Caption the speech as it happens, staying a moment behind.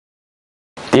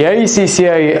The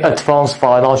ACCA Advanced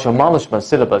Financial Management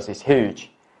syllabus is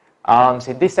huge, and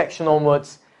in this section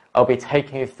onwards, I'll be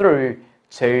taking you through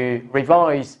to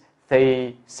revise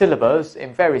the syllabus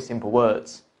in very simple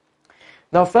words.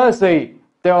 Now, firstly,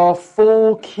 there are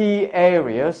 4 key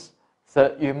areas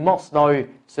that you must know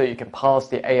so you can pass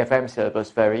the AFM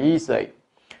syllabus very easily.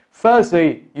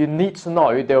 Firstly, you need to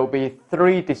know there will be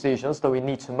 3 decisions that we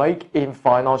need to make in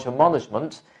financial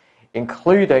management,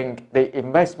 including the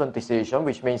investment decision,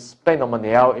 which means spend the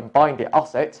money out in buying the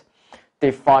asset, the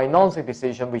financing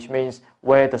decision, which means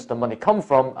where does the money come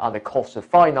from and the cost of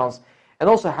finance, and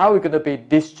also how we're going to be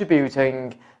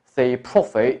distributing the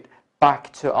profit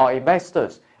back to our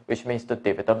investors, which means the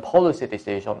dividend policy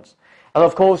decisions. And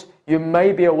of course, you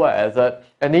may be aware that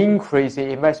an increase in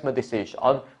investment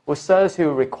decision will certainly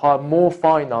require more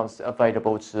finance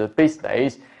available to the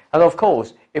business. And of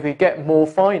course, if we get more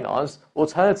finance,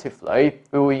 alternatively,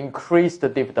 we will increase the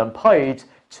dividend paid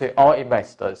to our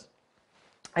investors.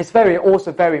 It's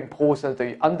also very important that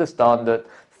you understand that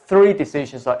 3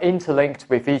 decisions are interlinked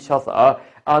with each other.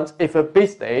 And if a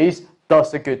business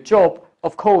does a good job,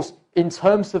 of course, in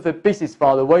terms of the business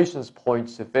valuations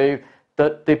point of view,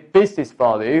 that the business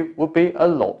value will be a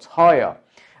lot higher.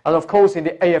 And of course, in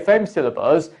the AFM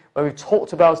syllabus, when we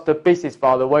talked about the business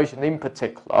valuation in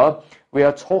particular, we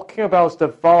are talking about the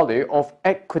value of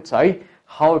equity,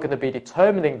 how we're going to be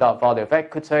determining that value of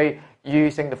equity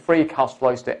using the free cash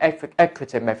flows to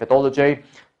equity methodology,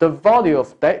 the value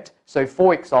of debt, so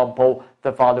for example,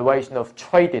 the valuation of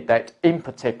traded debt in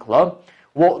particular.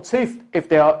 What if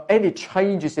there are any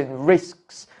changes in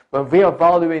risks when we are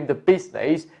valuing the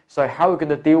business, so how we're going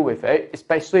to deal with it,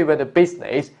 especially when the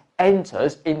business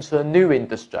enters into a new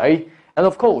industry. And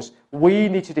of course, we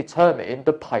need to determine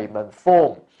the payment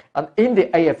form. And in the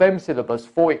AFM syllabus,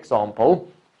 for example,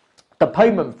 the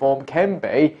payment form can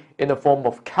be in the form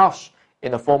of cash,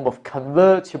 in the form of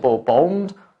convertible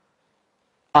bond,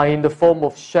 and in the form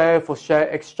of share-for-share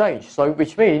exchange. So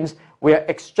which means we are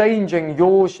exchanging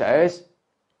your shares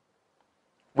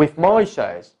with my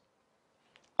shares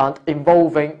and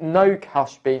involving no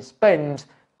cash being spent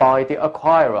by the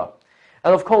acquirer.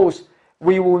 And of course,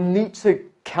 we will need to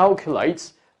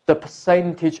calculate the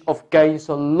percentage of gains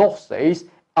or losses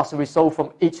as a result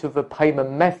from each of the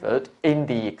payment method in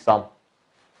the exam.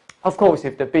 Of course,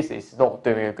 if the business is not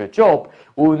doing a good job,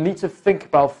 we will need to think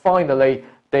about finally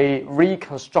the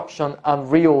reconstruction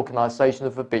and reorganization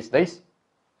of the business.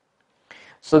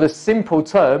 So the simple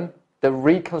term, the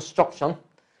reconstruction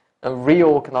and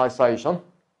reorganization,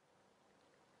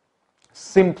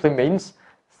 simply means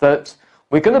that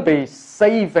we're going to be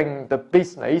saving the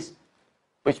business,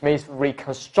 which means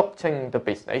reconstructing the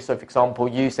business. So, for example,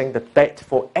 using the debt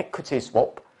for equity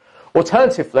swap.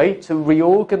 Alternatively, to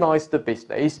reorganize the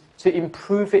business to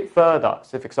improve it further.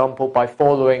 So, for example, by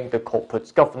following the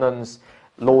corporate governance,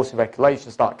 laws and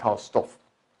regulations, that kind of stuff.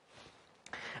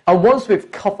 And once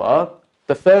we've covered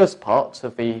the first part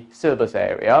of the syllabus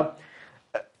area,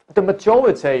 the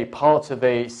majority part of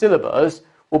the syllabus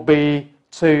will be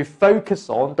to focus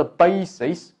on the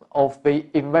basis of the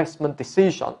investment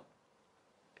decision.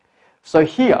 So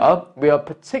here, we are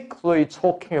particularly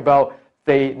talking about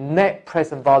the net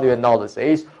present value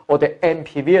analysis or the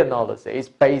NPV analysis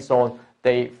based on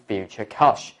the future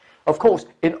cash. Of course,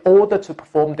 in order to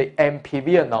perform the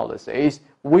NPV analysis,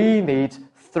 we need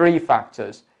 3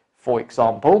 factors. For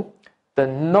example, the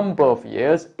number of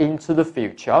years into the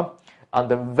future and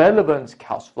the relevant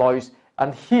cash flows.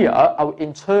 And here, I will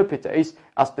interpret this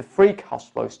as the free cash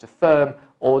flows to firm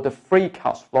or the free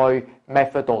cash flow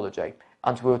methodology.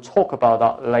 And we'll talk about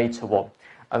that later on.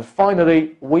 And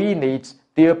finally, we need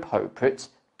the appropriate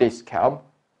discount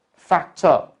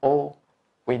factor, or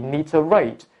we need a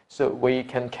rate so we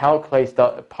can calculate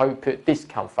the appropriate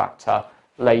discount factor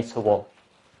later on.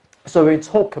 So we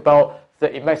talk about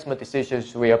the investment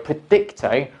decisions. We are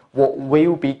predicting what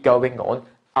will be going on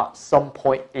at some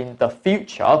point in the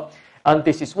future. And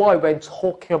this is why when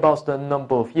talking about the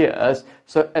number of years,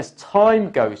 so as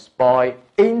time goes by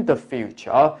in the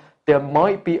future, there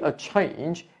might be a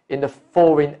change in the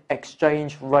foreign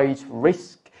exchange rate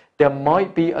risk. There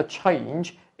might be a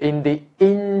change in the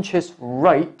interest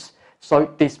rate.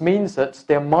 So this means that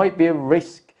there might be a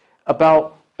risk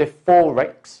about the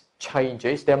forex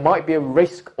changes. There might be a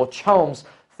risk or chance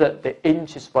that the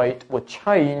interest rate will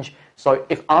change. So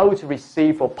if I were to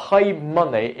receive or pay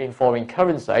money in foreign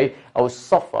currency, I will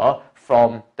suffer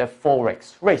from the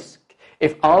forex risk.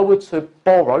 If I were to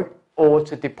borrow or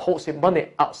to deposit money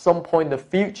at some point in the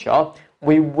future,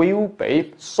 we will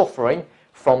be suffering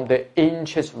from the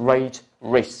interest rate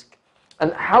risk.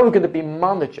 And how we're going to be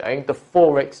managing the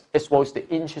forex as well as the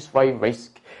interest rate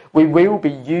risk, we will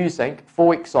be using,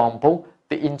 for example,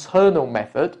 the internal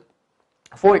method.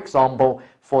 For example,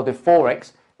 for the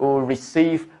forex, we will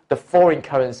receive the foreign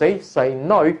currency, say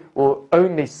no, we'll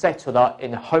only settle that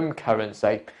in home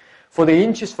currency. For the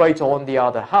interest rate, on the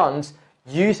other hand,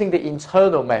 using the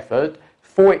internal method,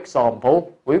 for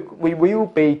example, we will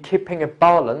be keeping a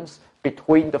balance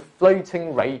between the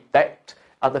floating rate debt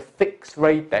and the fixed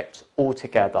rate debt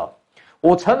altogether.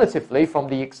 Alternatively, from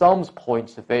the exam's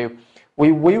point of view,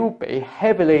 we will be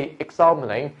heavily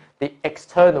examining the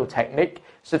external technique.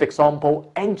 So, for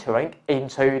example, entering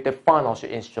into the financial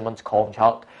instrument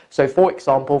contract. So, for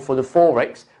example, for the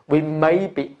forex, we may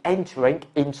be entering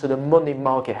into the money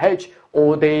market hedge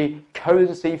or the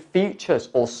currency futures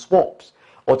or swaps.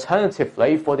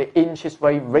 Alternatively, for the interest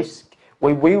rate risk,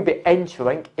 we will be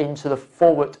entering into the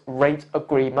forward rate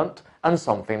agreement and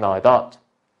something like that.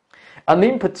 And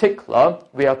in particular,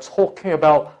 we are talking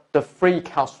about the free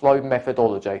cash flow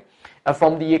methodology. And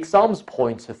from the exam's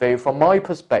point of view, from my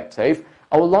perspective,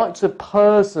 I would like to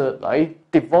personally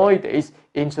divide this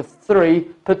into three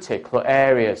particular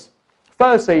areas.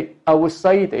 Firstly, I would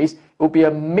say this will be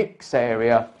a mixed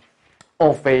area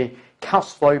of the cash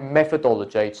flow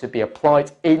methodology to be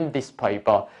applied in this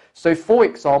paper. So, for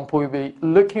example, we'll be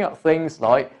looking at things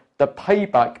like the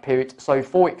payback period. So,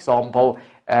 for example,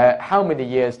 how many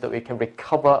years that we can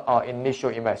recover our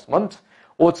initial investment.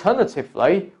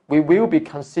 Alternatively, we will be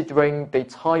considering the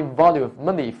time value of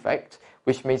money effect,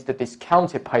 which means the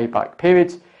discounted payback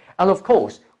period. And of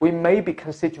course, we may be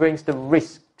considering the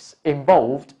risks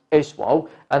involved as well.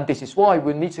 And this is why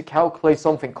we need to calculate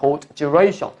something called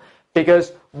duration.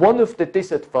 Because one of the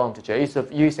disadvantages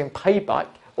of using payback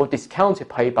or discounted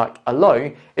payback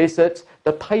alone is that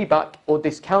the payback or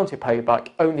discounted payback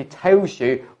only tells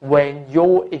you when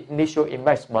your initial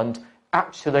investment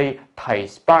actually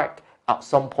pays back at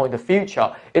some point in the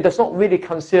future. It does not really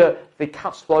consider the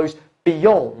cash flows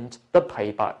beyond the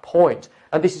payback point.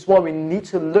 And this is why we need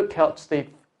to look at the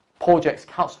project's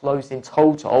cash flows in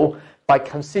total by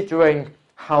considering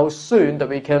how soon that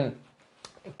we can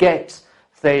get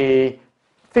the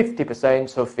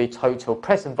 50% of the total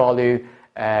present value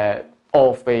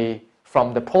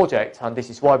from the project, and this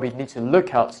is why we need to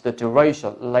look at the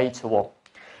duration later on.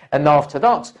 And after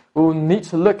that, we will need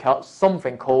to look at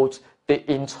something called the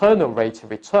internal rate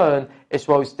of return as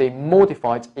well as the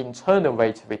modified internal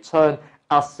rate of return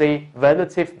as the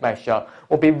relative measure.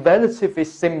 Will be relatively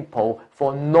simple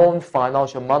for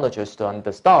non-financial managers to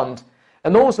understand.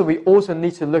 And also, we also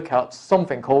need to look at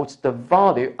something called the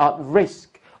value at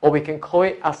risk, or we can call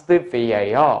it as the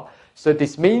VAR. So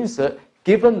this means that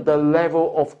given the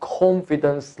level of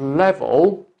confidence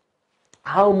level,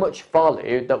 how much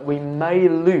value that we may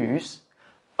lose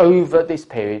over this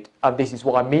period, and this is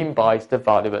what I mean by the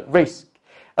value at risk.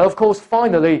 And of course,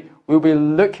 finally, we'll be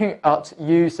looking at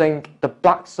using the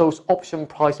Black-Scholes option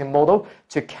pricing model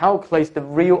to calculate the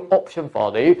real option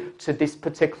value to this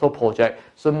particular project.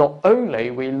 So not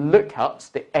only we look at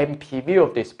the NPV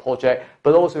of this project,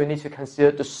 but also we need to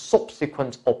consider the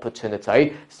subsequent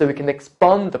opportunity so we can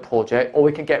expand the project or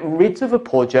we can get rid of a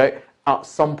project at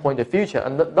some point in the future,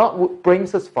 and that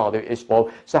brings us value as well.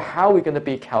 So how are we going to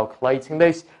be calculating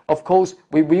this? Of course,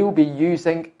 we will be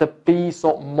using the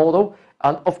BSOP model,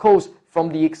 and of course, from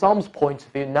the exam's point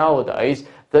of view nowadays,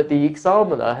 that the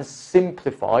examiner has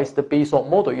simplified the BSOP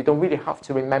model. You don't really have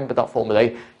to remember that formula.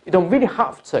 You don't really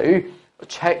have to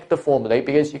check the formula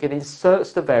because you can insert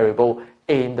the variable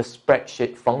in the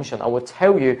spreadsheet function. I'll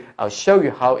show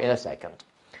you how in a second.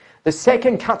 The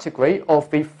second category of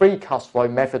the free cash flow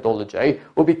methodology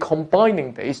will be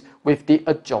combining this with the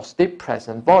adjusted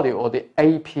present value or the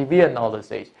APV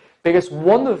analysis. Because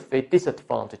one of the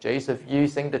disadvantages of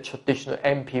using the traditional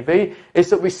NPV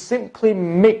is that we simply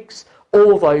mix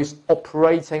all those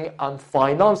operating and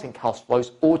financing cash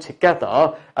flows all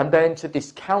together and then to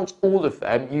discount all of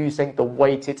them using the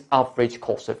weighted average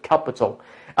cost of capital.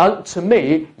 And to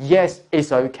me, yes,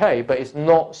 it's okay, but it's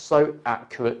not so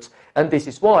accurate. And this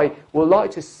is why we'd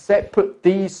like to separate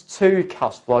these two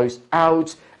cash flows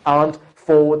out, and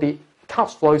for the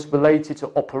cash flows related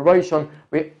to operation,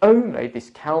 we only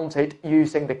discount it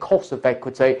using the cost of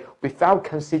equity without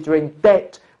considering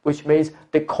debt, which means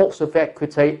the cost of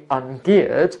equity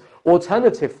ungeared.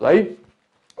 Alternatively,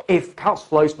 if cash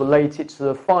flows related to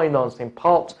the financing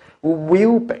part, we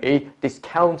will be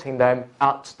discounting them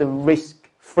at the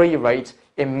risk-free rate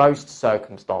in most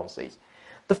circumstances.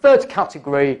 The third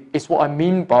category is what I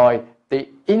mean by the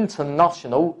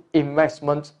international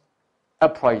investment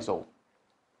appraisal.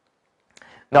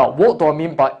 Now, what do I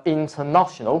mean by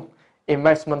international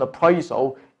investment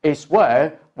appraisal is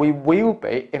where we will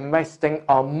be investing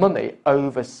our money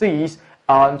overseas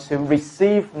and to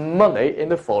receive money in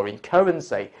the foreign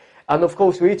currency. And of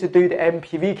course, we need to do the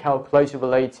NPV calculation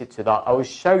related to that. I will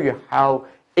show you how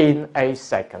in a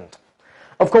second.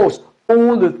 Of course,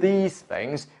 all of these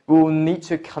things we will need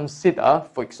to consider,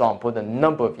 for example, the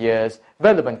number of years,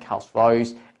 relevant cash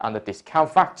flows, and the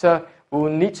discount factor. We will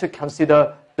need to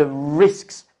consider the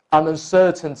risks and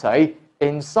uncertainty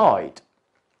inside.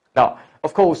 Now,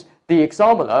 of course, the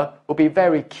examiner will be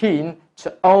very keen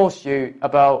to ask you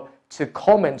to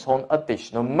comment on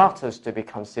additional matters to be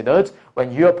considered.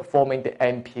 When you're performing the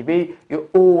NPV, you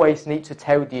always need to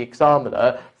tell the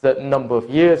examiner that number of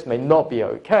years may not be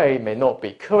okay, may not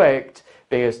be correct,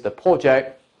 because the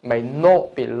project may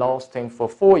not be lasting for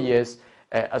 4 years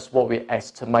as what we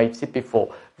estimated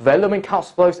before. Relevant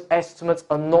cash flows estimates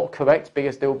are not correct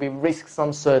because there will be risks and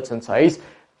uncertainties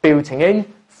built in.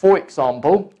 For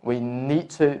example, we need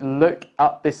to look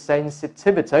at the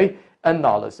sensitivity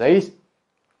analysis.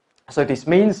 So this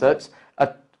means that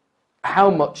how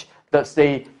much does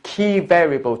the key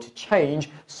variable to change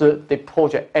so the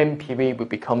project NPV will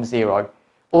become 0.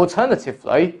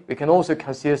 Alternatively, we can also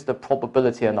consider the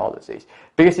probability analysis,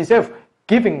 because instead of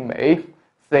giving me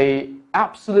the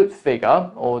absolute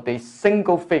figure or the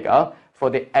single figure for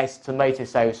the estimated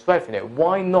sales revenue,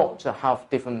 why not to have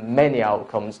many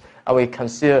outcomes, and we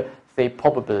consider the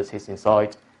probabilities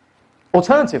inside.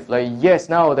 Alternatively, yes,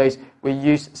 nowadays we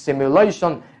use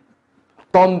simulation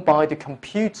done by the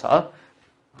computer.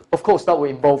 Of course, that will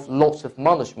involve lots of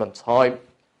management time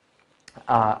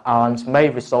and may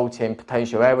result in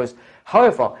potential errors.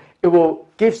 However, it will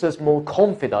give us more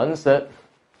confidence that,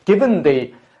 given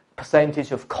the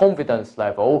percentage of confidence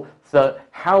level, that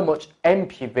how much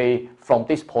NPV from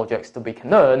these projects that we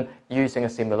can earn using a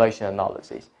simulation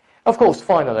analysis. Of course,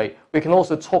 finally, we can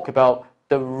also talk about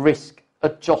the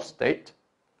risk-adjusted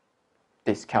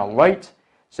discount rate.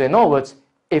 So in other words,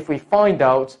 if we find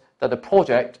out that the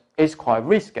project is quite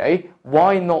risky,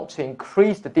 why not to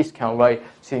increase the discount rate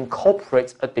to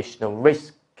incorporate additional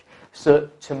risk, so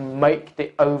to make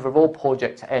the overall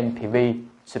project NPV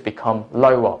to become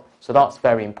lower. So that's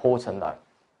very important though.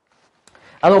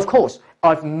 And of course,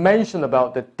 I've mentioned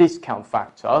about the discount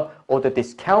factor, or the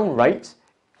discount rate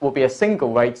will be a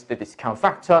single rate. The discount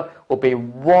factor will be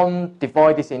 1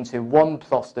 divided into 1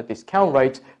 plus the discount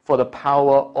rate for the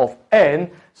power of n.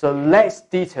 So let's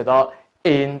detail that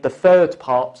in the third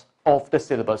part of the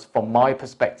syllabus from my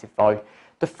perspective though.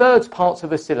 The third part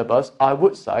of the syllabus, I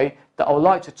would say that I would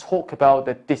like to talk about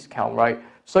the discount rate.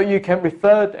 So you can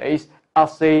refer this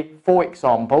as for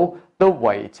example, the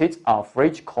weighted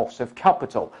average cost of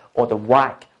capital, or the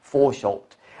WACC for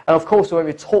short. And of course, when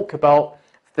we talk about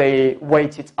the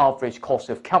weighted average cost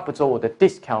of capital, or the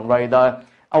discount rate there,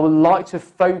 I would like to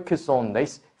focus on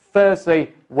this.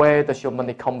 Firstly, where does your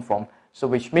money come from? So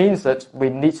which means that we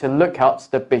need to look at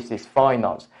the business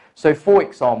finance. So for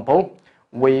example,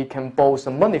 we can borrow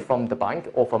some money from the bank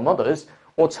or from others.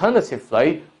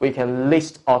 Alternatively, we can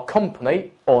list our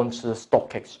company onto the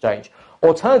stock exchange.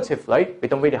 Alternatively, we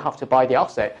don't really have to buy the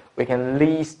asset. We can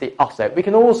lease the asset. We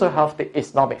can also have the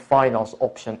Islamic finance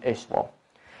option as well.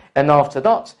 And after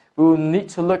that, we will need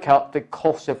to look at the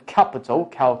cost of capital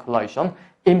calculation,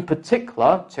 in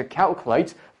particular to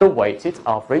calculate the weighted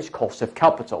average cost of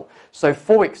capital. So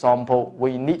for example,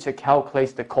 we need to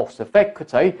calculate the cost of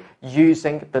equity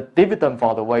using the dividend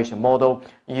valuation model,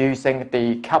 using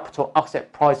the capital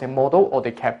asset pricing model, or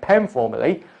the CAPM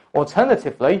formula.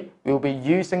 Alternatively, we will be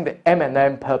using the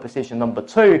M&M per position number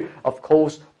 2. Of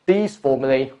course, these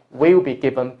formulae will be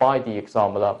given by the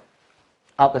examiner.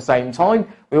 At the same time,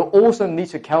 we will also need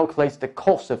to calculate the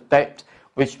cost of debt,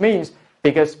 which means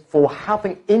because for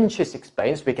having interest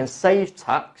expense, we can save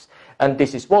tax, and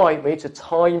this is why we need to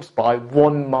times by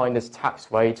 1 minus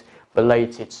tax rate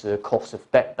related to the cost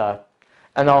of debt there.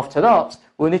 And after that,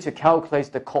 we'll need to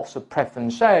calculate the cost of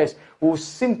preference shares. We'll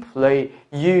simply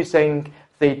using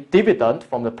the dividend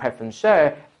from the preference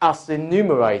share as the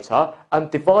numerator and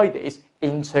divide this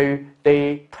into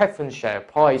the preference share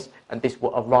price, and this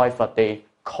will arrive at the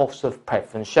cost of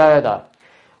preference share there.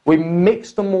 We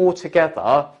mix them all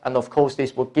together, and of course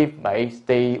this will give me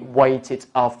the weighted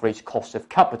average cost of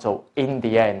capital in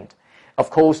the end. Of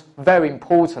course, very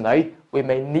importantly, we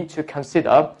may need to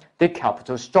consider the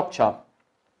capital structure.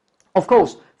 Of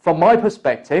course, from my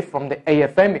perspective, from the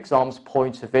AFM exams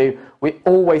point of view, we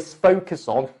always focus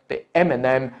on the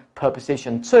M&M per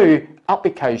position 2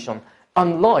 application,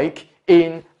 unlike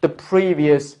in the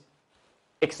previous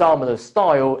examiner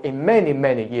style in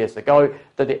many years ago,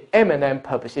 that the M&M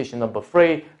proposition number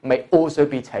 3 may also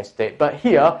be tested. But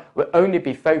here, we'll only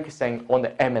be focusing on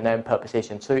the M&M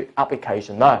proposition 2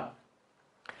 application now.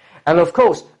 And of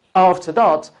course, after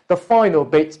that, the final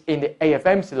bit in the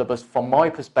AFM syllabus from my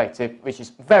perspective, which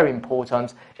is very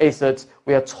important, is that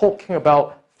we are talking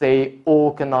about the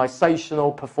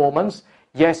organizational performance.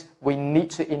 Yes, we need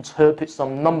to interpret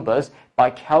some numbers by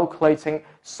calculating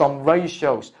some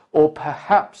ratios, or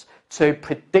perhaps to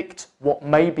predict what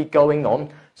may be going on.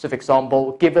 So for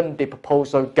example, given the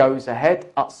proposal goes ahead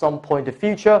at some point in the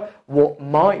future, what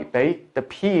might be the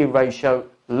PE ratio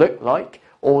look like,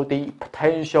 or the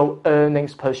potential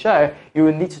earnings per share? You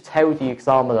will need to tell the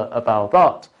examiner about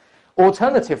that.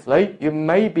 Alternatively, you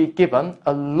may be given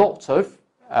a lot of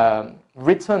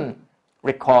written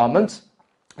requirements,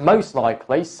 most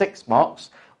likely 6 marks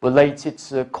related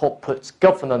to corporate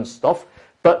governance stuff.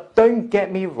 But don't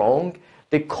get me wrong,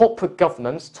 the corporate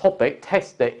governance topic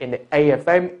tested in the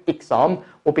AFM exam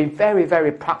will be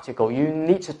very practical. You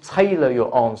need to tailor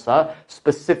your answer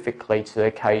specifically to the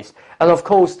case. And of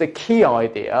course, the key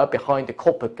idea behind the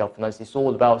corporate governance is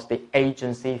all about the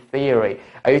agency theory.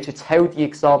 I need to tell the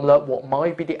examiner what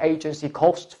might be the agency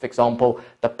cost, for example,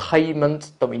 the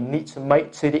payment that we need to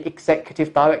make to the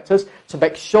executive directors to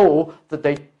make sure that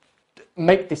they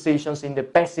make decisions in the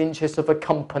best interest of a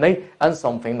company and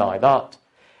something like that.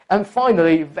 And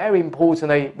finally, very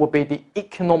importantly, would be the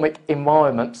economic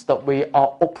environments that we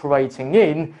are operating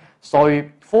in. So,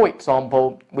 for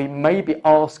example, we may be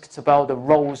asked about the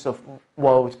roles of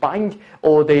World Bank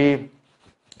or the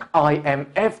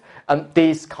IMF and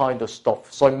this kind of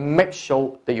stuff. So make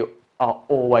sure that you are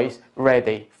always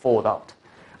ready for that.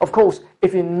 Of course,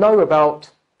 if you know about,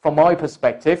 from my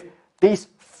perspective, these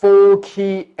 4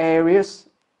 key areas,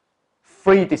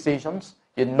 3 decisions,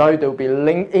 you know they'll be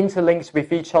interlinked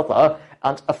with each other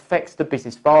and affects the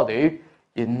business value.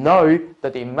 You know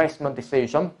that the investment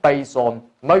decision based on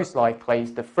most likely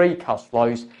the free cash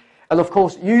flows. And of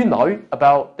course, you know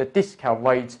about the discount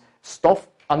rate stuff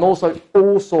and also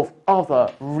all sort of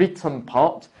other written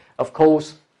part. Of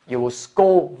course, you will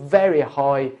score very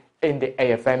high in the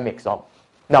AFM exam.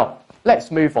 Now,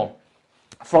 let's move on.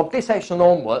 From this section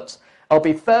onwards, I'll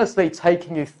be firstly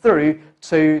taking you through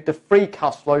to the free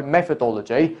cash flow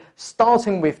methodology,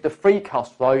 starting with the free cash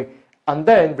flow and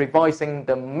then revising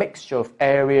the mixture of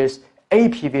areas,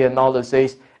 APV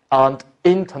analysis and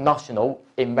international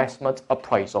investment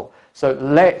appraisal. So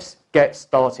let's get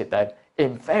started then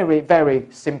in very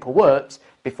simple words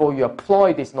before you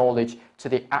apply this knowledge to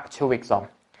the actual exam.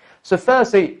 So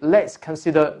firstly, let's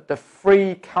consider the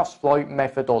free cash flow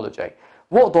methodology.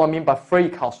 What do I mean by free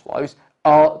cash flows?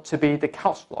 Are to be the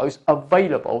cash flows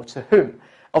available to whom?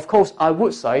 Of course, I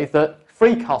would say that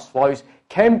free cash flows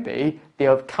can be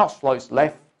the cash flows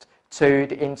left to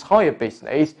the entire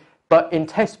business, but in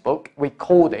textbook, we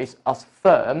call this as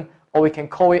firm, or we can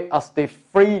call it as the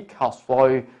free cash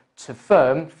flow to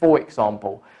firm, for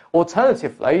example.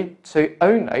 Alternatively, to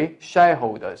only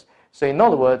shareholders. So in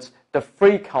other words, the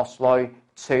free cash flow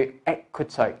to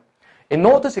equity. In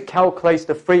order to calculate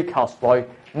the free cash flow,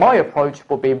 my approach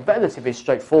will be relatively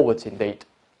straightforward indeed.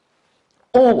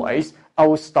 Always, I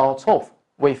will start off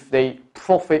with the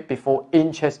profit before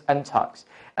interest and tax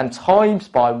and times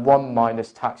by 1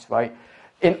 minus tax rate.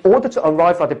 In order to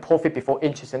arrive at the profit before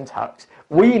interest and tax,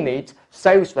 we need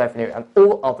sales revenue and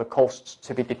all other costs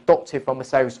to be deducted from the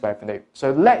sales revenue.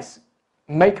 So let's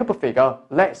make up a figure,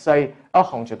 let's say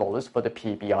 $100 for the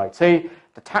PBIT,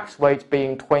 the tax rate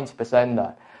being 20%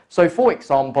 there. So for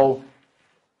example,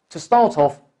 to start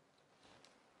off,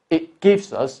 it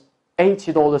gives us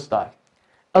 $80 there.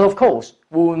 And of course,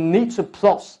 we'll need to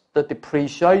plus the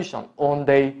depreciation on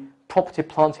the property,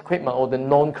 plant, equipment or the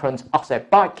non-current asset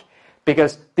back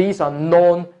because these are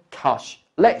non-cash.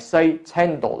 Let's say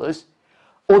 $10.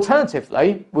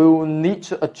 Alternatively, we will need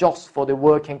to adjust for the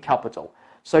working capital.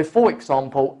 So for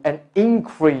example, an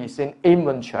increase in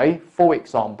inventory, for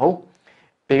example,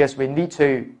 because we need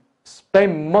to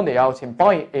spend money out in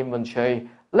buying inventory,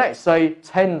 let's say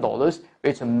 $10,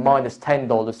 it's a minus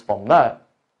 $10 from there.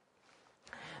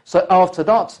 So after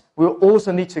that, we'll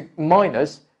also need to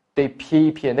minus the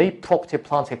PP&E, property,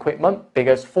 plant, equipment,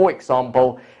 because for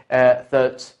example,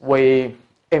 that we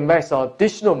invest our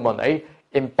additional money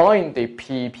in buying the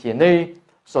PP&E.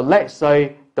 So let's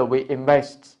say that we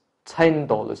invest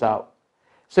 $10 out.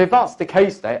 So if that's the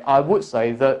case there, I would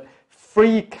say that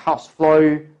free cash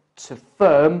flow to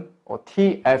firm or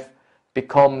TF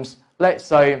becomes, let's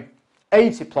say,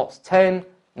 80 plus 10,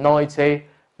 90,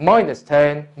 minus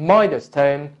 10, minus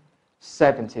 10,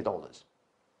 $70.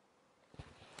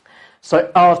 So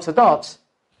after that,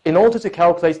 in order to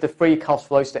calculate the free cash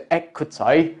flows to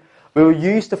equity, we will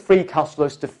use the free cash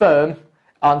flows to firm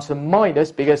and to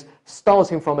minus, because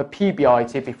starting from a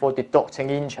PBIT before deducting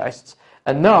interests,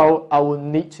 and now I will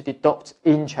need to deduct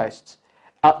interests.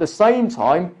 At the same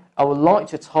time, I would like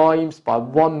to times by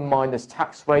 1 minus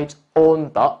tax rate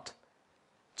on that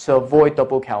to avoid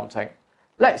double counting.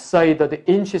 Let's say that the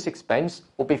interest expense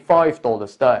will be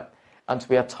 $5 there, and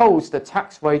we are told the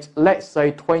tax rate, let's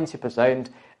say 20%,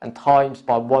 and times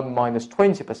by 1 minus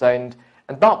 20%,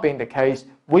 and that being the case,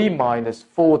 we minus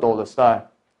 $4 there.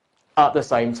 At the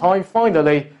same time,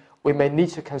 finally, we may need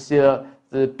to consider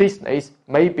the business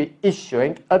may be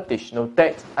issuing additional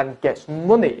debt and gets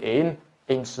money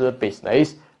into the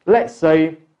business, let's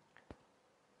say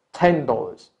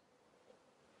 $10.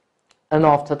 And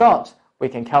after that, we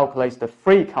can calculate the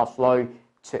free cash flow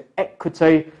to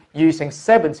equity using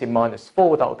 70 minus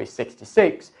 4, that would be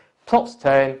 66, plus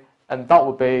 10, and that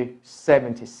would be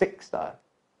 76 there.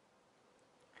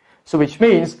 So which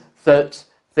means that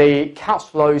the cash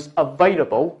flows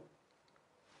available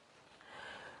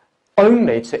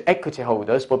only to equity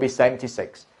holders will be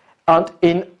 76. And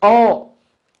in our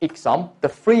exam, the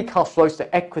free cash flows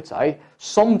to equity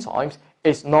sometimes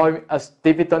is known as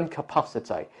dividend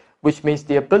capacity, which means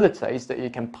the abilities that you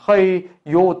can pay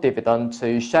your dividend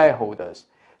to shareholders.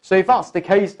 So if that's the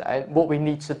case, then what we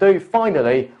need to do,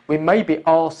 finally, we may be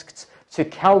asked to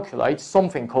calculate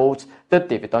something called the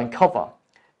dividend cover.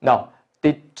 Now,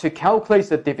 to calculate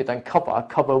the dividend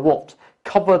cover what?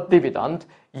 Cover dividend,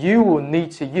 you will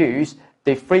need to use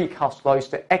the free cash flows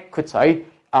to equity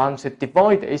and to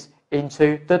divide this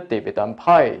into the dividend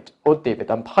paid or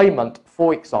dividend payment,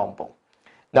 for example.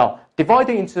 Now,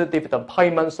 dividing into the dividend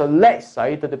payment, so let's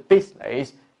say that the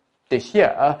business this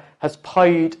year has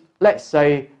paid, let's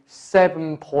say,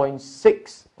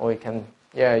 7.6, or you can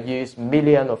use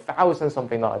million or thousand,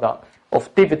 something like that,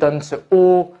 of dividends to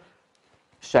all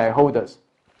shareholders.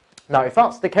 Now, if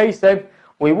that's the case, then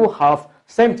we will have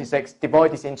 76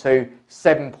 divided into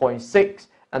 7.6,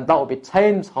 and that will be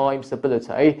 10 times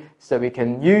ability, so we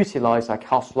can utilize our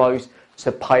cash flows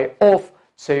to pay off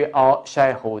to our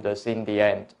shareholders in the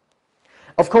end.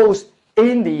 Of course,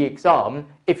 in the exam,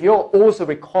 if you're also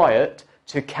required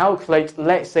to calculate,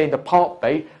 let's say in the part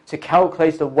B, to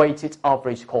calculate the weighted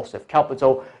average cost of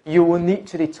capital, you will need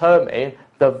to determine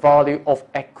the value of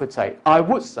equity. I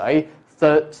would say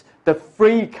that the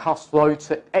free cash flow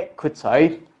to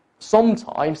equity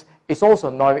sometimes is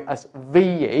also known as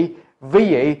VE.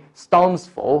 VE stands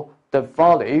for the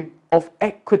value of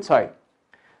equity.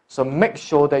 So make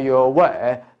sure that you're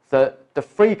aware that the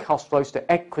free cash flows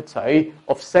to equity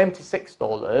of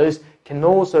 $76 can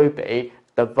also be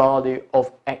the value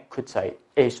of equity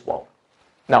as well.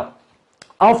 Now,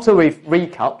 after we've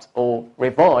recapped or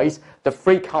revised the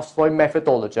free cash flow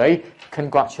methodology,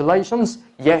 congratulations,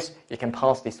 yes, you can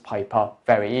pass this paper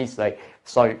very easily.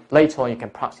 So later on you can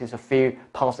practice a few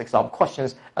past exam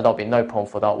questions and there'll be no problem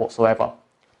for that whatsoever.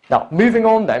 Now, moving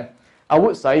on then, I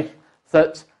would say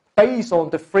that based on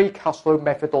the free cash flow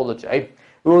methodology,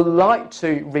 we would like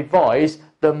to revise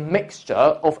the mixture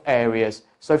of areas.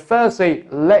 So firstly,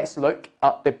 let's look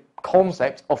at the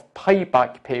concept of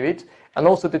payback period and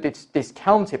also the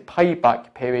discounted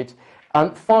payback period.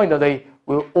 And finally,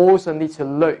 we'll also need to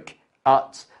look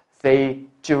at the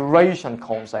duration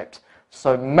concept.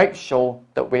 So make sure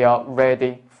that we are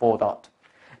ready for that.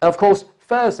 And of course,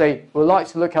 firstly, we'd like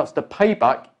to look at the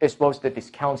payback as well as the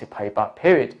discounted payback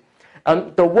period.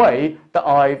 And the way that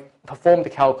I perform the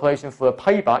calculation for the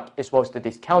payback as well as the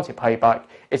discounted payback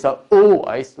is I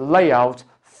always lay out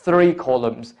 3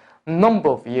 columns, number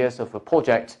of years of the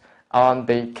project, and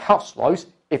the cash flows.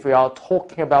 If we are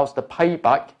talking about the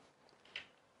payback,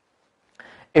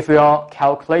 if we are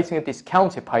calculating a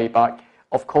discounted payback,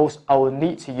 of course, I will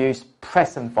need to use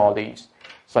present values.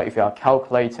 So if you are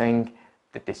calculating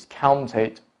the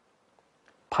discounted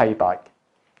payback.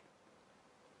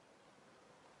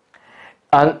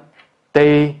 And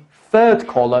the third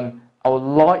column, I would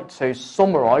like to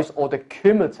summarize all the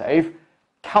cumulative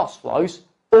cash flows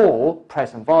or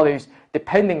present values,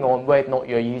 depending on whether or not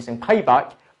you're using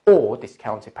payback or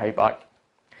discounted payback.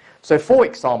 So for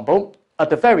example, at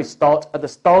the very start, at the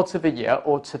start of the year,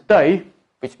 or today,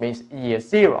 which means year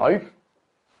 0,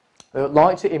 we would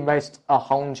like to invest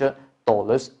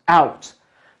 $100 out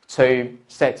to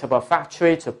set up a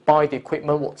factory, to buy the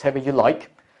equipment, whatever you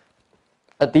like.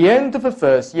 At the end of the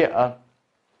first year,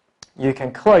 you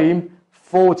can claim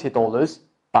 $40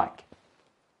 back.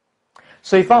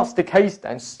 So if that's the case,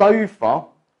 then so far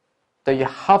that you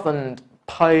haven't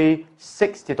paid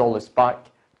 $60 back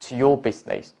to your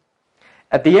business.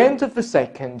 At the end of the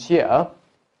second year,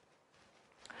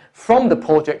 from the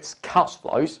project's cash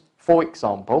flows, for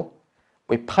example,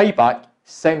 we pay back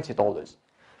 $70.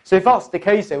 So if that's the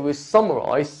case, then we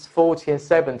summarize 40 and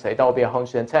 70, that will be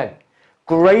 110.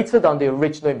 Greater than the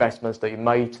original investments that you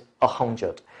made,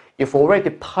 100. You've already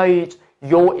paid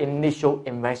your initial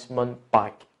investment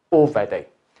back already.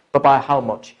 But by how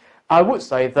much? I would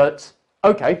say that,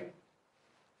 okay,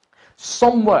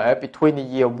 somewhere between the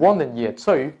year 1 and year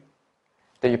 2,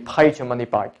 that you paid your money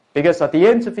back. Because at the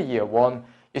end of the year 1,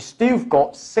 you still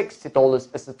got $60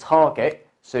 as the target,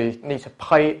 so you need to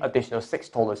pay additional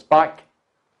 $6 back.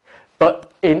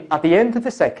 But at the end of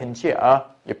the second year,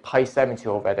 you pay 70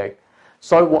 already.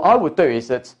 So what I would do is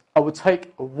that I would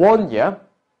take 1 year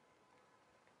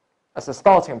as a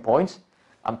starting point,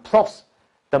 and plus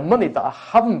the money that I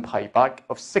haven't paid back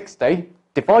of 60,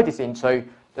 divide this into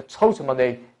the total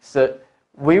money that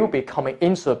will be coming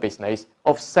into a business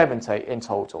of 70 in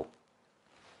total.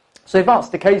 So if that's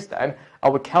the case, then I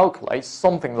would calculate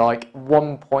something like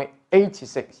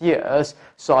 1.86 years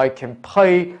so I can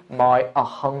pay my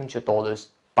 $100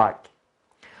 back.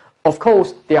 Of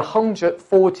course, the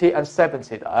 140 and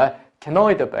 70 there can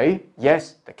either be,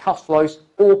 yes, the cash flows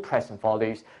or present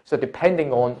values. So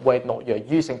depending on whether or not you're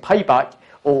using payback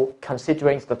or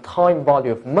considering the time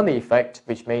value of money effect,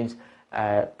 which means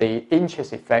the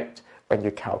interest effect when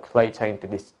you're calculating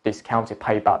the discounted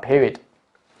payback period.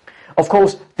 Of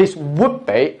course, this would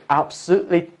be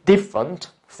absolutely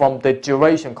different from the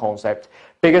duration concept,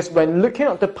 because when looking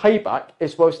at the payback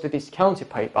as well as the discounted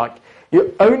payback,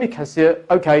 you only consider,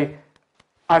 okay,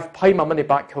 I've paid my money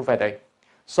back already,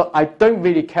 so I don't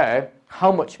really care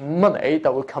how much money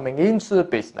that will coming into the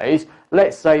business,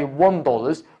 let's say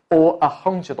 $1 or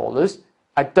 $100,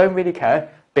 I don't really care,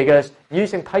 because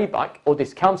using payback or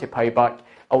discounted payback,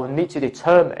 I will need to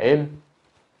determine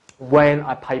when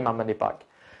I pay my money back.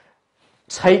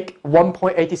 Take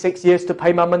 1.86 years to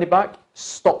pay my money back,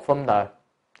 stop from there.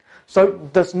 So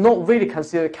does not really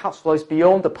consider cash flows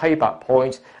beyond the payback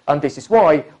point, and this is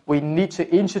why we need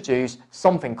to introduce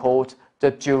something called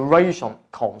the duration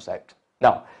concept.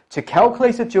 Now, to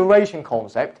calculate the duration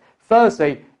concept,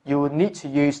 firstly, you will need to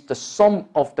use the sum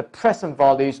of the present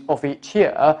values of each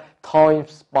year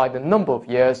times by the number of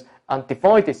years and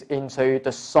divide this into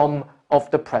the sum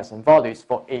of the present values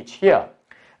for each year.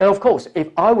 And of course, if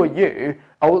I were you,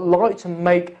 I would like to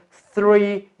make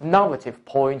 3 narrative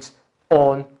points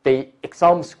on the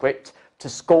exam script to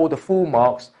score the full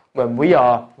marks when we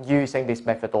are using this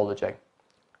methodology.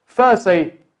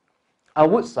 Firstly, I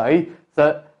would say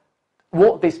that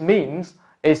what this means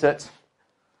is that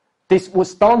this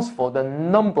stands for the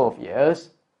number of years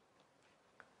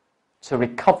to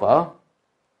recover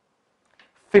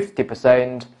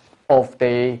 50% of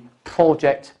the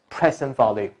project present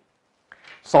value.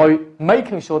 So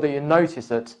making sure that you notice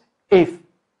that if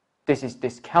this is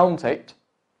discounted,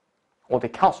 or the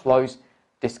cash flows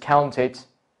discounted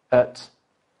at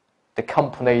the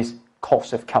company's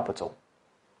cost of capital.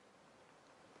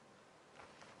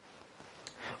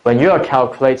 When you are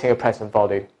calculating a present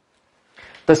value.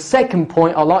 The second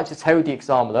point I'd like to tell the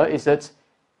examiner is that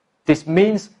this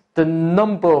means the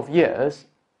number of years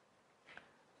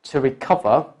to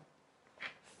recover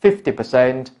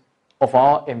 50% of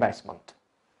our investment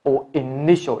or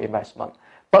initial investment.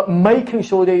 But making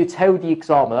sure that you tell the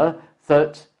examiner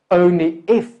that only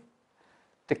if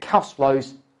the cash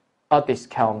flows are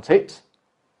discounted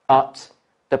at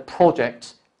the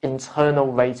project's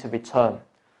internal rate of return.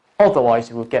 Otherwise,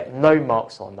 you will get no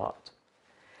marks on that.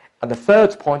 And the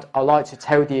third point I'd like to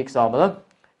tell the examiner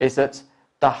is that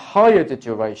the higher the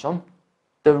duration,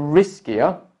 the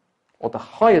riskier, or the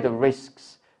higher the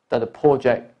risks that the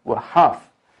project will have.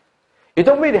 You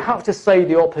don't really have to say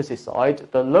the opposite side,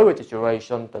 the lower the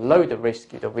duration, the lower the risk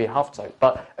that we have to,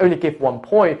 but only give 1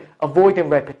 point. Avoiding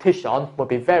repetition will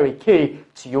be very key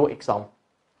to your exam.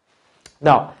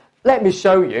 Now, let me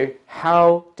show you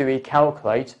how do we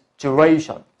calculate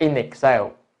duration in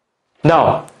Excel.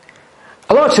 Now,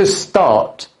 I'd like to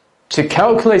start to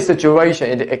calculate the duration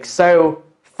in the Excel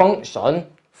function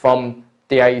from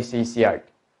the ACCA.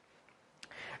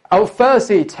 I'll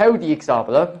firstly tell the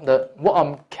examiner that what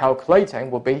I'm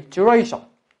calculating will be duration.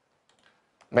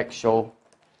 Make sure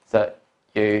that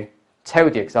you tell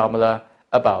the examiner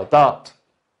about that.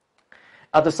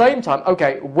 At the same time,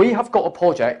 okay, we have got a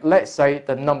project, let's say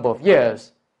the number of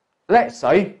years. Let's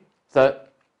say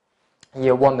that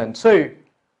year 1 and 2,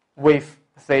 with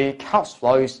the cash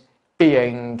flows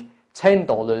being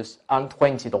 $10 and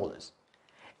 $20.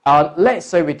 And let's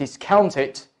say we discount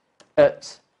it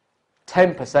at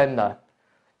 10% there.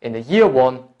 In the year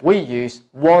 1, we use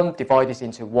 1 divided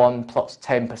into 1 plus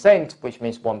 10%, which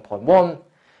means 1.1.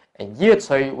 In year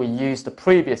 2, we use the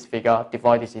previous figure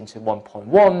divided into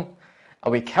 1.1,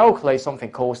 and we calculate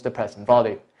something called the present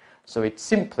value. So it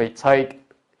simply take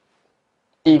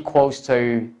equals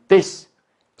to this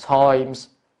times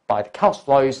by the cash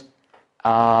flows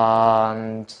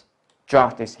and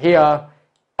drag this here,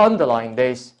 underline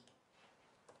this.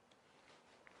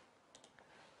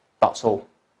 That's all.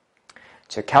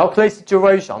 To calculate the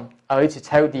duration, I need to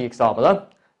tell the examiner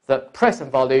that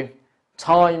present value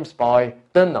times by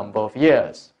the number of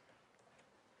years.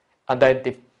 And then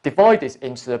divide this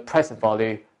into the present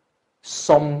value,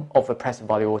 sum of the present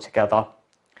value altogether.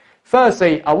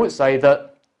 Firstly, I would say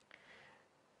that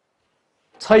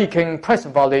taking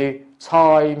present value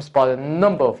times by the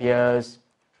number of years,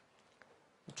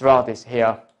 draw this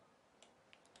here.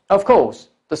 Of course,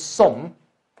 the sum,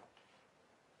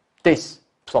 this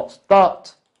plus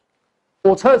that.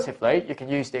 Alternatively, you can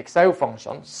use the Excel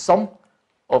function, sum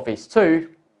of these two,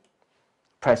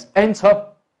 press enter,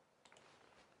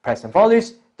 present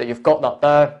values, that you've got that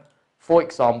there, for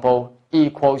example,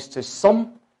 equals to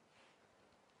sum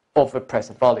of the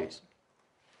present values.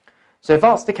 So if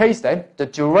that's the case then, the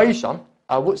duration,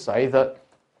 I would say that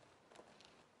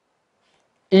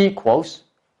equals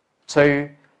to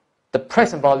the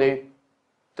present value,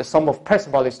 the sum of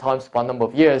present values times by number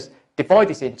of years, divide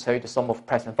this into the sum of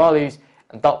present values,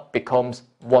 and that becomes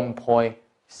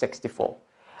 1.64.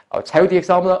 I'll tell the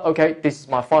examiner, okay, this is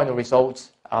my final result,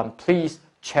 and please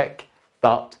check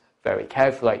that very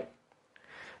carefully.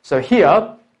 So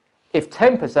here, if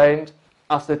 10%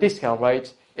 as the discount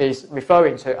rate is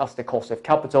referring to as the cost of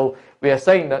capital, we are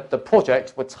saying that the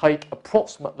project would take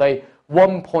approximately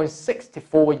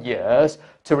 1.64 years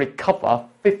to recover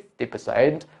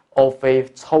 50% of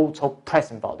the total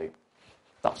present value.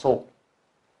 That's all.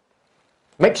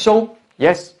 Make sure,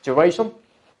 yes, duration,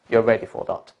 you're ready for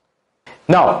that.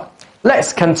 Now,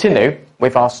 let's continue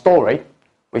with our story,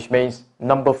 which means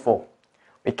number 4.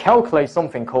 We calculate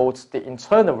something called the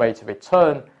internal rate of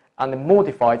return and the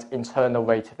modified internal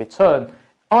rate of return,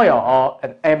 IRR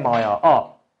and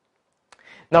MIRR.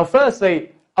 Now,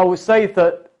 firstly, I would say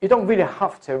that you don't really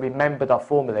have to remember that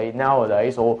formula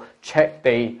nowadays or check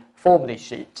the formula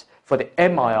sheet for the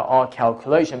MIRR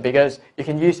calculation, because you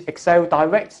can use Excel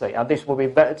directly, and this will be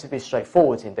relatively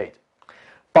straightforward indeed.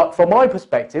 But from my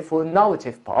perspective, for the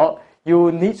narrative part, you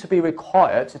will need to be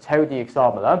required to tell the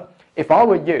examiner, if I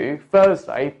were you,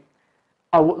 firstly,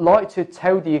 I would like to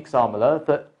tell the examiner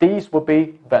that these would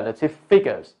be relative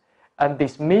figures. And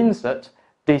this means that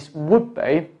this would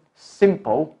be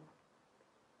simple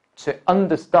to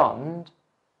understand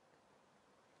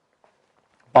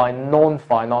by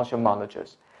non-financial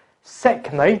managers.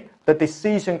 Secondly, the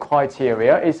decision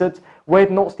criteria is that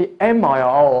whether or not the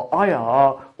MIRR or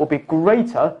IRR will be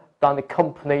greater than the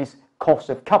company's cost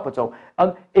of capital.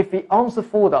 And if the answer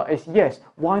for that is yes,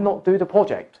 why not do the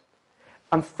project?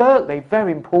 And thirdly,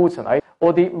 very importantly,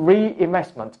 or the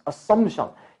reinvestment assumption,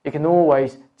 you can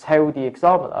always tell the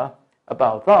examiner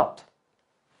about that.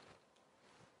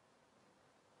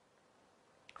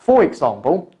 For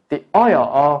example, the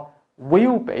IRR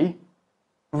will be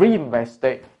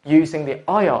reinvested using the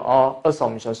IRR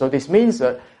assumption. So this means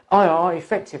that IRR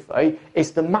effectively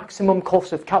is the maximum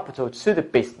cost of capital to the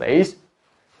business.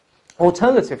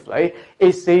 Alternatively,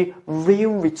 is the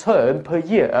real return per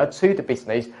year to the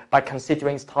business by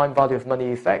considering its time value of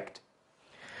money effect.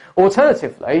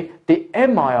 Alternatively, the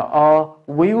MIRR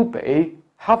will be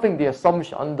having the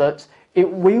assumption that it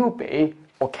will be,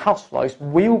 or cash flows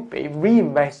will be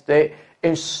reinvested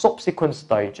in subsequent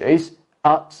stages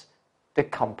at the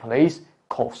company's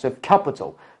cost of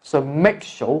capital. So make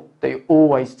sure that you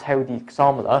always tell the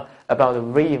examiner about the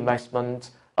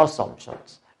reinvestment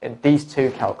assumptions in these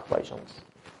two calculations.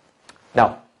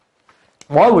 Now,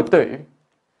 what I would do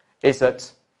is that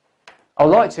I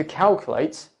would like to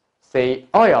calculate the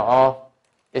IRR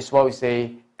as well as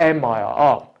the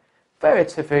MIRR.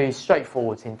 Relatively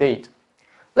straightforward indeed.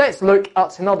 Let's look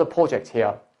at another project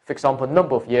here. For example,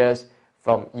 number of years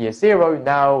from year 0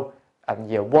 now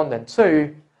and year 1 and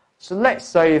 2. So let's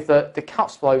say that the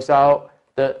cash flows out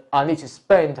that I need to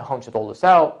spend $100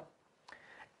 out.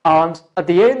 And at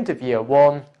the end of year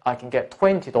 1, I can get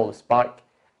 $20 back.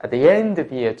 At the end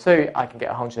of year 2, I can get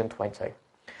 120.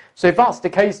 So if that's the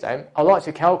case then, I'd like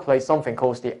to calculate something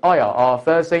called the IRR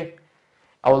firstly.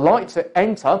 I would like to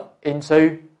enter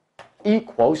into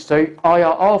equals to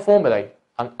IRR formula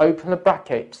and open the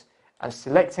brackets and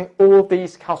selecting all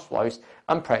these cash flows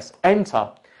and press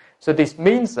enter. So this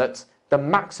means that the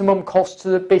maximum cost to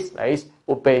the business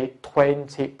will be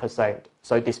 20%.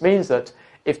 So this means that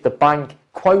if the bank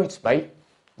quotes me,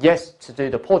 yes, to do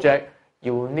the project,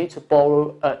 you will need to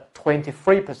borrow at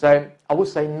 23% I would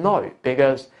say no,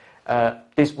 because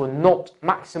this will not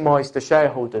maximize the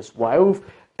shareholders' wealth,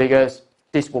 because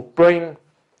this will bring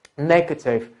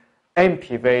negative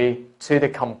NPV to the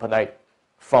company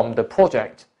from the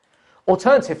project.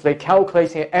 Alternatively,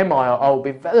 calculating MIRR will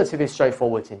be relatively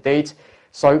straightforward indeed.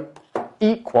 So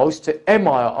equals to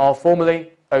MIRR formula,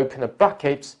 open the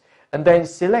brackets, and then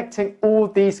selecting all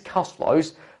these cash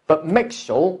flows, but make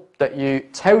sure that you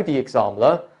tell the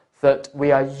examiner that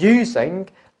we are using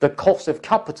the cost of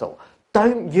capital.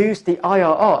 Don't use the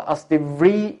IRR as the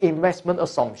reinvestment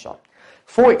assumption.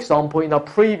 For example, in our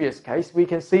previous case, we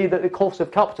can see that the cost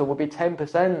of capital will be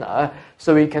 10% there,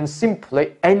 so we can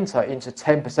simply enter into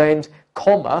 10%,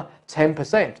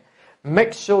 10%.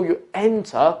 Make sure you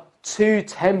enter to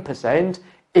 10%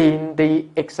 in the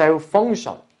Excel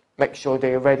function. Make sure that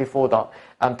you're ready for that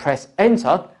and press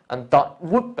enter, and that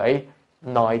would be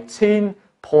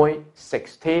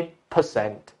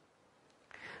 19.16%.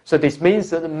 So this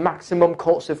means that the maximum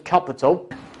cost of capital,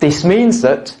 this means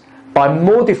that by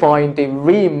modifying the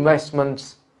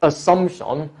reinvestment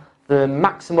assumption, the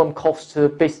maximum cost to the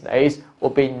business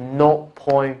will be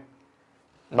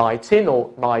 0.19 or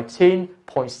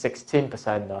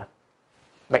 19.16% there.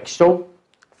 Make sure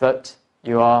that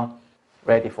you are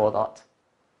ready for that.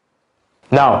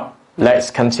 Now,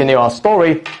 let's continue our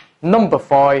story. Number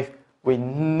 5, we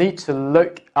need to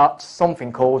look at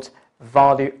something called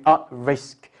value at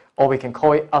risk, or we can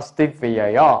call it as the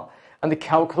VAR. And the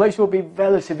calculation will be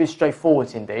relatively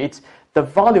straightforward indeed. The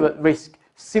value at risk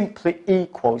simply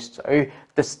equals to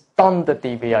the standard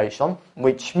deviation,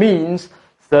 which means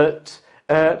that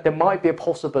there might be a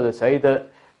possibility that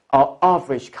our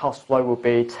average cash flow will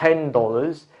be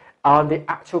 $10 and the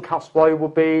actual cash flow will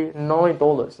be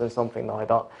 $9 or something like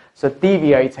that. So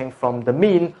deviating from the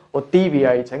mean, or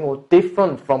deviating or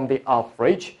different from the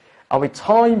average, and we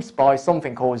times by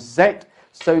something called Z.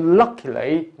 So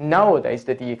luckily, nowadays,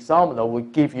 that the examiner will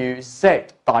give you Z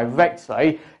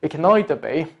directly. It can either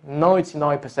be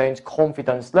 99%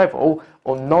 confidence level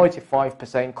or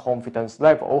 95% confidence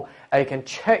level, and you can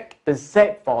check the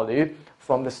Z value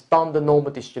from the standard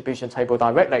normal distribution table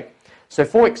directly. So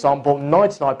for example,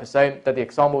 99% that the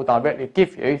examiner will directly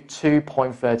give you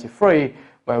 2.33,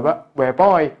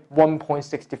 whereby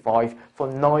 1.65 for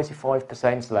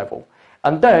 95% level.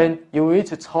 And then you need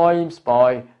to times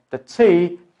by the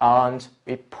t, and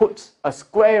we put a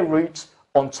square root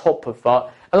on top of that.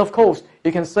 And of course,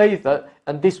 you can say that,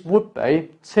 and this would be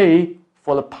t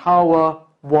for the power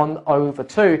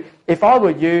 1/2. If I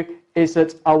were you, is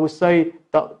that I would say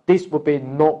that this would be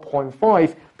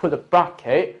 0.5, put a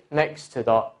bracket next to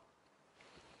that.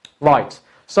 Right,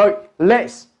 so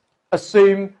let's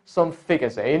assume some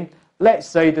figures in. Let's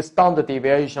say the standard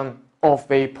deviation of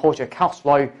the project cash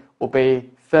flow will be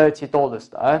 $30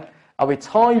 there. And we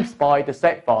times by the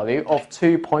Z value of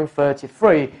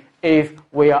 2.33 if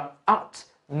we are at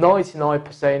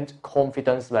 99%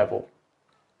 confidence level.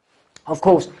 Of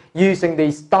course, using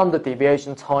the standard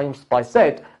deviation times by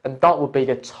Z, and that would be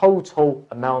the total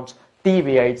amount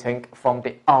deviating from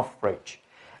the average.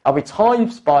 And we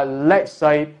times by, let's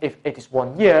say, if it is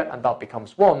 1 year, and that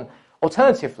becomes 1.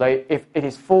 Alternatively, if it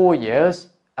is 4 years,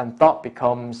 and that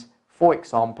becomes, for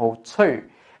example, 2.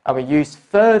 And we use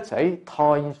 30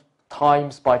 times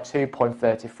by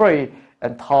 2.33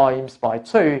 and times by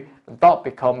 2, and that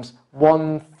becomes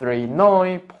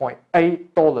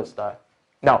 $139.8 there.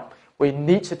 Now, we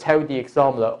need to tell the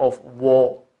examiner of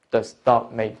what does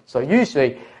that mean. So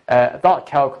usually that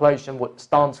calculation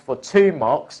stands for 2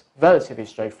 marks, relatively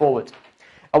straightforward.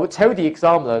 I would tell the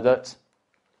examiner that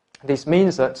this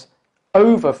means that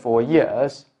over 4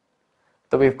 years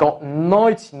that we've got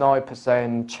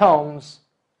 99% chance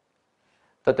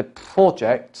that the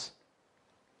project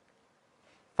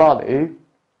value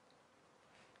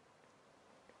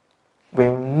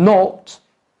will not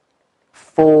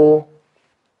fall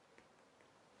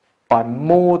by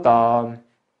more than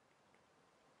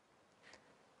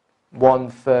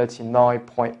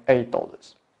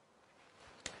 $139.8.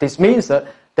 This means that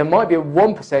there might be a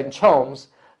 1% chance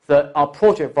that our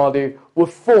project value will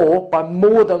fall by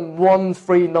more than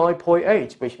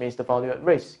 139.8, which means the value at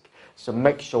risk. So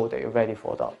make sure that you're ready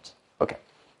for that. Okay,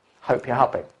 hope you're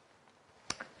happy.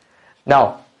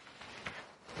 Now,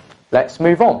 let's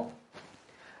move on.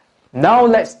 Now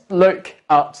let's look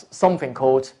at something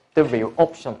called the real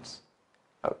options.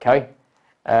 Okay,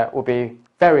 will be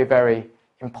very, very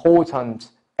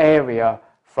important area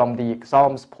from the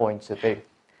exam's point of view.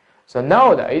 So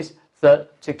nowadays,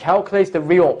 to calculate the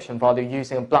real option value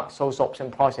using a Black-Scholes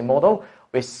option pricing model,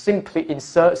 we simply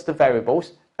insert the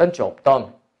variables and job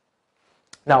done.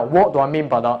 Now, what do I mean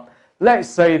by that? Let's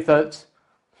say that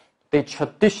the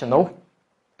traditional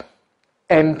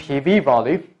NPV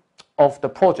value of the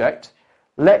project,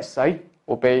 let's say,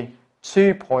 will be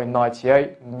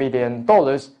 $2.98 million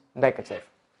negative.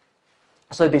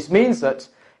 So this means that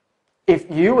if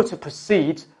you were to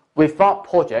proceed with that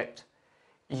project,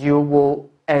 you will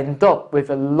end up with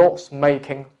a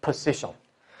loss-making position.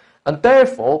 And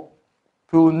therefore,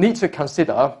 we will need to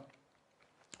consider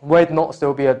whether or not there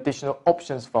will be additional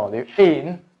options value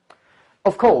in.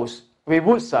 Of course, we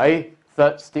would say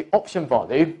that the option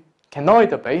value can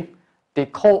either be the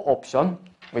call option,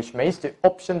 which means the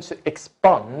option to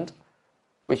expand,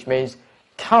 which means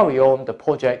carry on the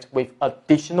project with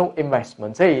additional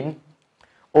investment in,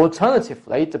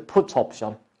 alternatively the put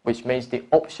option, which means the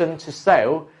option to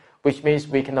sell, which means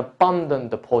we can abandon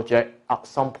the project at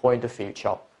some point in the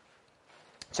future.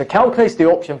 To calculate the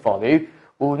option value,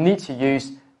 we'll need to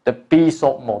use the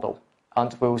BSOP model,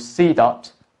 and we'll see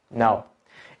that now.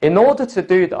 In order to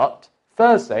do that,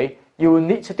 firstly, you will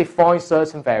need to define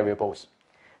certain variables.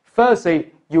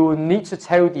 Firstly, you will need to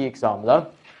tell the examiner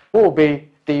what will be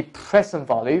the present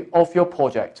value of your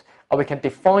project, and we can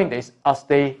define this as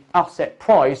the asset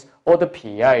price or the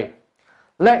PA.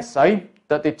 Let's say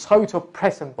that the total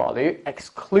present value,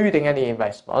 excluding any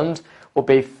investment, will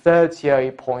be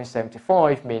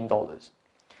 $38.75 million.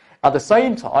 At the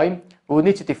same time, we will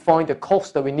need to define the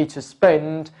cost that we need to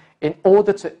spend in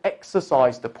order to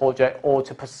exercise the project or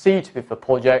to proceed with the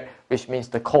project, which means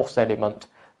the cost element.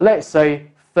 Let's say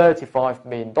 $35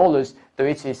 million that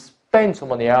it is spent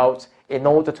money out in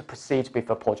order to proceed with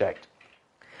the project.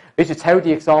 We should tell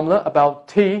the examiner about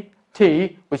T,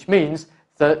 which means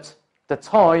that the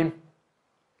time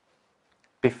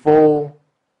before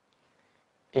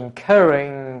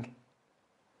incurring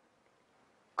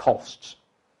costs.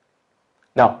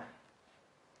 Now,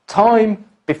 time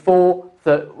before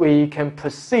that we can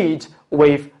proceed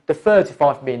with the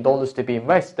 $35 million to be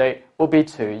invested will be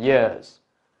 2 years.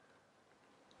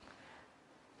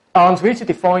 And we need to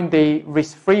define the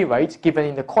risk-free rate given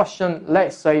in the question,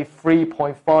 let's say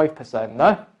 3.5%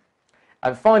 there.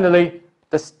 And finally,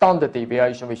 the standard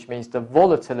deviation, which means the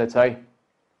volatility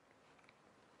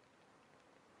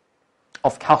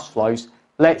of cash flows,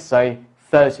 let's say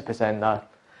 30% there.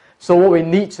 So what we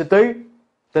need to do,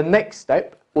 the next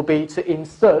step will be to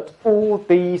insert all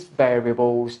these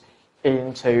variables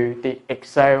into the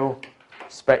Excel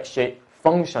spreadsheet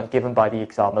function given by the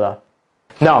examiner.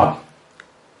 Now,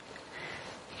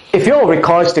 if you're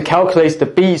required to calculate the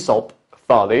BSOP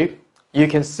value, you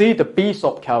can see the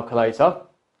BSOP calculator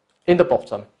in the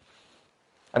bottom.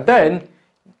 And then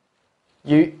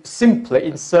you simply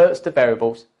insert the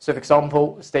variables. So for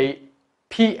example, it's the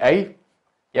PA,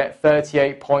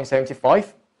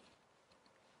 38.75.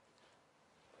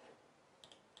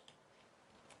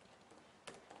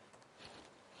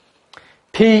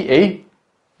 PE,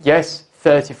 yes,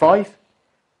 35.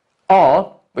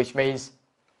 R, which means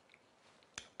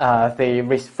the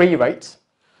risk-free rate,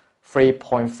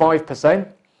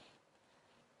 3.5%.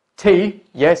 T,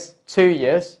 yes, 2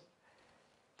 years.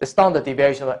 The standard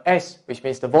deviation of S, which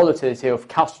means the volatility of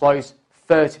cash flows,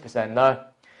 30% there.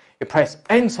 You press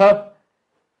enter,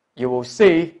 you will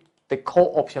see the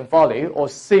call option value, or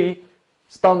C,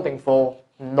 standing for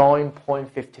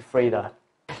 9.53 there.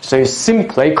 So you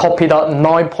simply copy that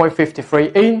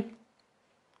 9.53 in.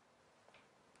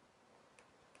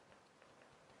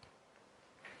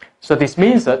 So this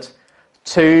means that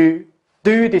to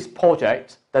do this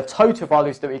project, the total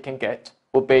values that we can get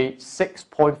will be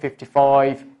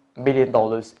 $6.55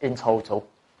 million in total.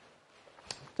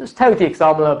 Just tell the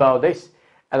examiner about this,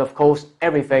 and of course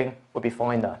everything will be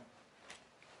fine there.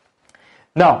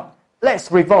 Now,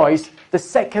 let's revise the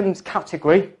second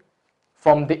category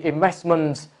from the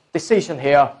investment decision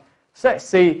here. So let's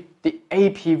see the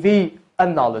APV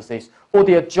analysis, or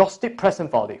the adjusted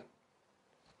present value.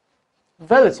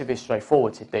 Relatively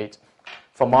straightforward indeed,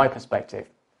 from my perspective.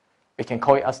 We can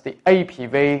call it as the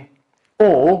APV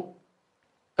or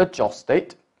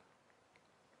adjusted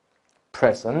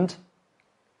present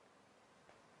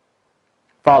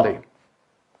value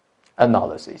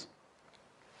analysis.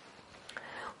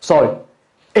 So,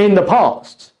 in the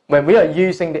past, when we are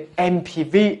using the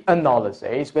NPV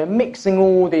analysis, we're mixing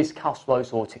all these cash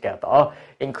flows all together,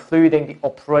 including the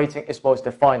operating as well as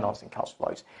the financing cash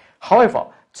flows. However,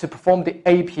 to perform the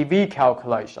APV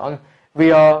calculation,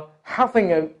 we are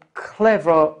having a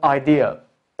clever idea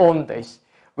on this.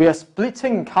 We are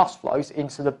splitting cash flows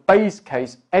into the base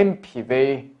case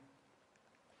NPV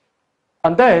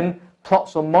and then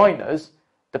plus or minus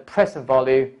the present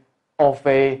value of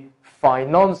a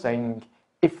financing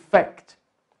effect.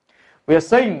 We are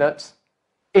saying that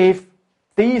if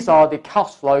these are the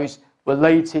cash flows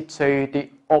related to the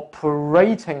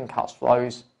operating cash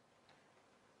flows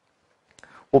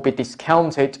will be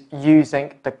discounted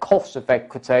using the cost of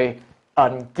equity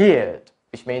ungeared,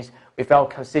 which means without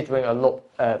considering a lot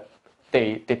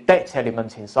the debt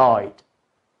element inside.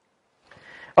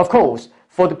 Of course,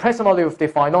 for the present value of the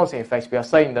financing effects, we are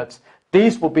saying that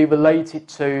these will be related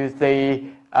to the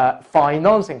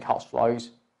financing cash flows.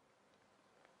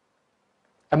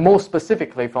 And more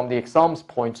specifically, from the exam's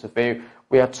point of view,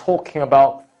 we are talking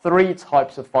about 3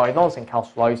 types of financing cash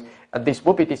flows, and this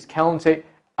will be discounted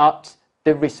at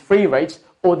the risk-free rate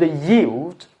or the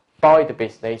yield by the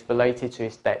business related to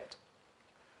its debt.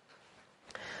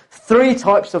 3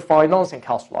 types of financing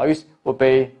cash flows will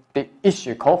be the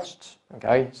issue costs.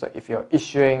 Okay, so if you're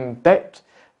issuing debt,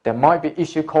 there might be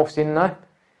issue costs in there.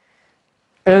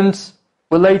 And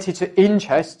related to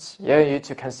interests, you need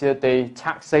to consider the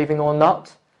tax saving on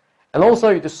that. And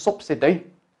also the subsidy,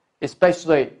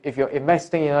 especially if you're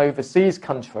investing in overseas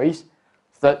countries,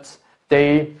 that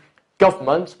the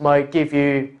government might give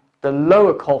you the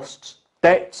lower cost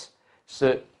debt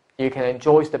so you can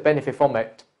enjoy the benefit from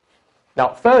it. Now,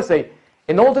 firstly,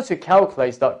 in order to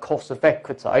calculate that cost of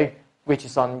equity, which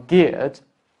is ungeared,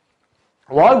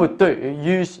 what I would do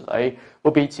usually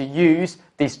would be to use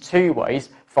these 2 ways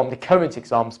from the current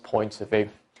exam's point of view.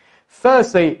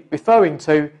 Firstly, referring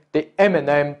to the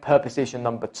M&M proposition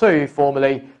number 2,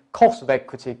 formally cost of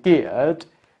equity geared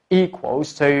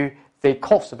equals to the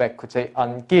cost of equity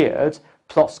ungeared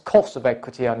plus cost of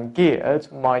equity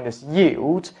ungeared minus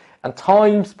yield and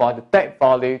times by the debt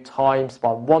value times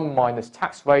by 1 minus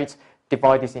tax rate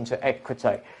divided into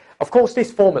equity. Of course,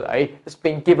 this formula has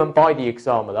been given by the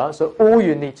examiner, so all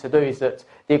you need to do is that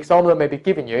the examiner may be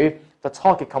giving you the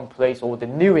target companies or the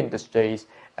new industries,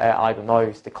 I don't know,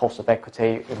 it's the cost of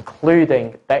equity,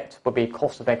 including debt, would be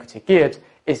cost of equity geared,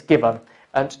 is given,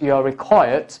 and you are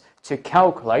required to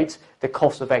calculate the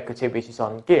cost of equity which is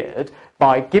ungeared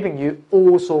by giving you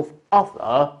all sorts of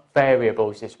other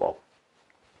variables as well.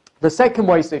 The second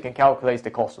way so you can calculate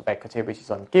the cost of equity which is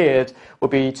ungeared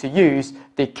would be to use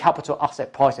the capital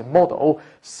asset pricing model.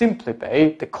 Simply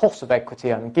be the cost of equity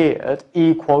ungeared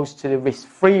equals to the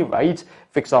risk-free rate,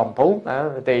 for example,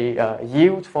 the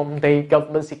yield from the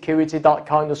government security, that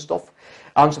kind of stuff,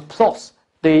 and plus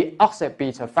the asset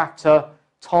beta factor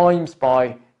times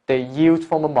by the yield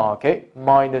from the market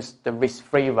minus the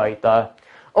risk-free rate there.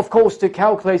 Of course, to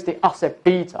calculate the asset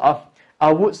beta,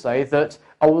 I would say that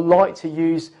I would like to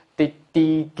use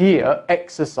the gear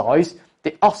exercise.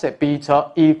 The asset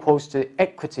beta equals to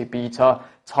equity beta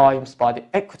times by the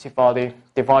equity value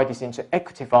divided into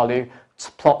equity value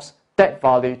plus debt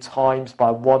value times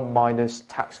by 1 minus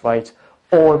tax rate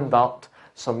on that.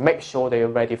 So make sure they are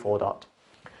ready for that.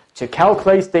 To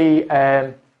calculate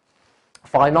the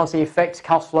financing effect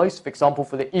cash flows, for example,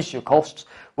 for the issue costs,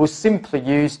 we'll simply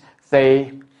use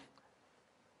the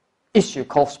issue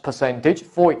cost percentage.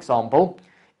 For example,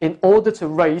 in order to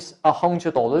raise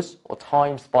 $100 or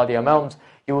times by the amount,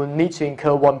 you will need to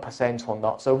incur 1% on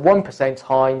that. So 1%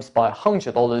 times by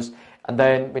 $100, and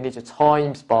then we need to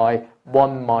times by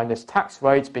 1 minus tax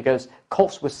rate because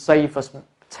costs will save us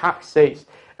taxes,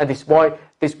 and this is why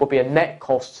this will be a net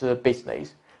cost to the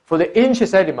business. For the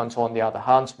interest element, on the other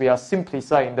hand, we are simply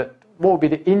saying that what will be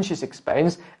the interest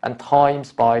expense and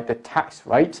times by the tax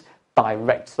rate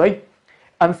directly.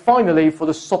 And finally, for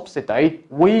the subsidy,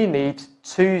 we need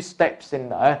 2 steps in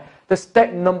there. The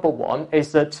step number 1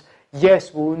 is that,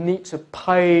 yes, we'll need to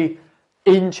pay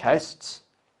interests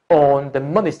on the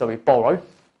monies that we borrow.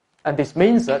 And this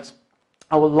means that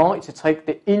I would like to take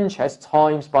the interest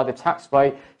times by the tax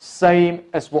rate, same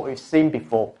as what we've seen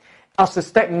before. As the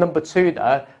step number 2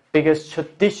 there, because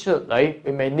traditionally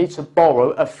we may need to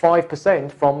borrow at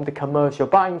 5% from the commercial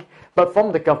bank, but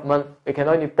from the government we can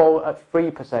only borrow at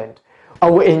 3%. I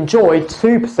will enjoy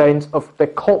 2% of the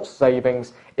cost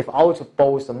savings if I were to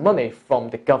borrow some money from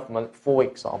the government, for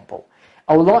example.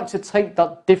 I would like to take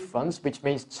that difference, which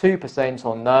means 2%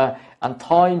 on there, and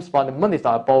times by the money that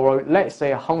I borrow, let's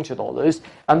say $100,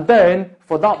 and then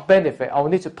for that benefit, I will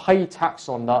need to pay tax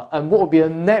on that, and what will be a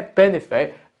net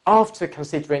benefit after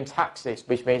considering taxes,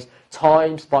 which means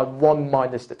times by 1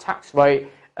 minus the tax rate,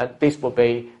 and this will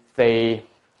be the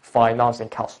financing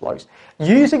cash flows.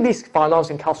 Using these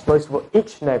financing cash flows for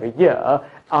each and every year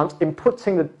and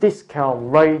inputting the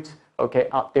discount rate, okay,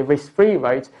 at the risk-free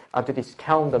rate and to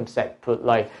discount them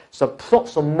separately. So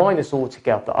plus or minus all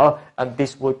together, and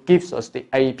this will gives us the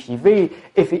APV.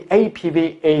 If the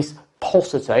APV is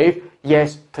positive,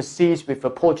 yes, proceed with the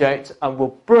project and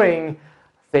will bring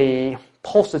the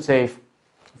positive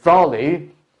value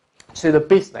to the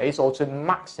business or to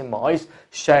maximize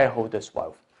shareholders'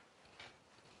 wealth.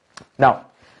 Now,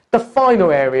 The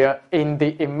final area in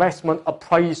the investment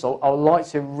appraisal I would like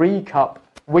to recap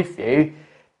with you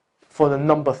for the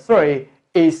number 3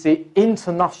 is the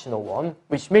international one,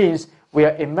 which means we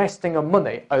are investing our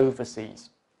money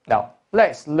overseas. Now,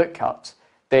 let's look at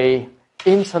the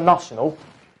international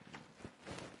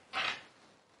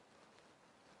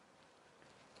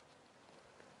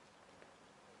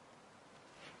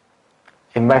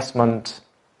investment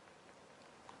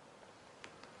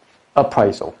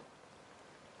appraisal.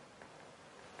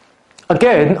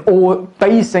 Again, all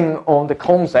basing on the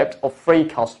concept of free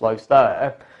cash flows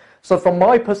there. So from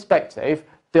my perspective,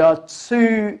 there are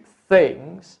 2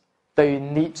 things that you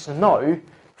need to know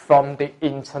from the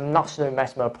international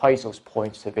investment appraisal's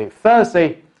point of view.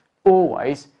 Firstly,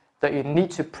 always that you need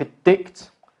to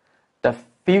predict the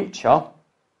future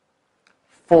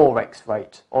forex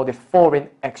rate or the foreign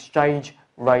exchange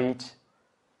rate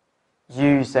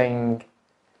using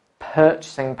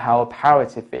purchasing power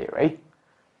parity theory.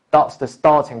 That's the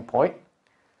starting point.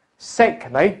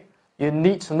 Secondly, you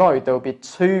need to know there will be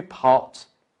 2-part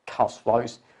cash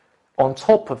flows. On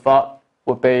top of that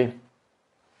would be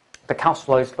the cash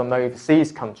flows from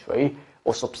overseas country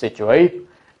or subsidiary,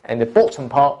 and the bottom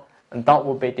part, and that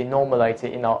will be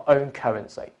denominated in our own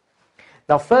currency.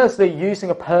 Now, firstly, using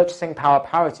a purchasing power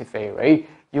parity theory,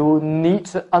 you will need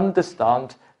to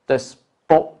understand the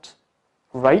spot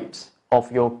rate of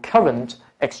your current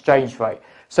exchange rate.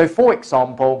 So, for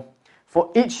example, for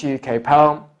each UK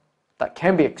pound, that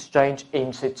can be exchanged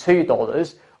into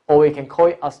 $2, or we can call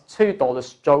it as $2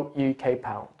 stroke UK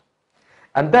pound.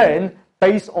 And then,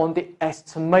 based on the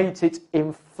estimated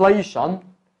inflation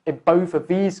in both of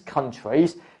these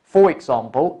countries, for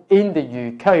example, in the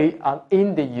UK and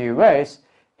in the US,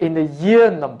 in the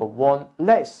year number 1,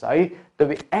 let's say that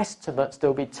we estimate there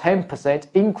will be 10%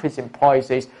 increase in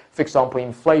prices, for example,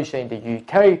 inflation in the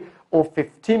UK, or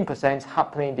 15%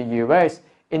 happening in the US.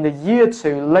 In the year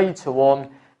 2, later on,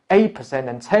 8%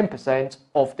 and 10%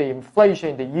 of the inflation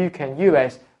in the UK and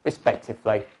US,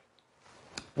 respectively.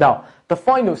 Now, the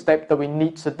final step that we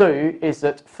need to do is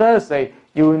that, firstly,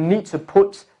 you will need to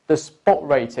put the spot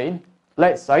rate in,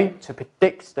 let's say, to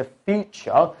predict the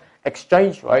future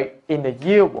exchange rate in the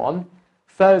year 1.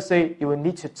 Firstly, you will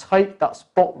need to take that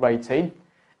spot rate in,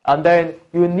 and then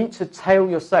you will need to tell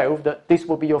yourself that this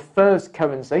will be your first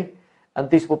currency, and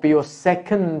this will be your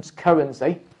second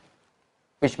currency,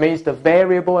 which means the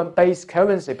variable and base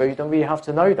currency, but you don't really have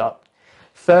to know that.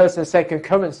 First and second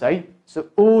currency, so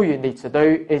all you need to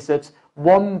do is that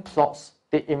 1 plus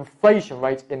the inflation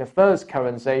rate in the first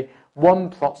currency, 1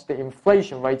 plus the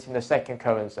inflation rate in the second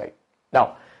currency.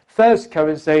 Now, first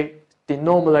currency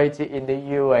denominated in the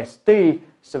USD,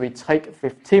 so we take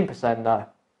 15% there.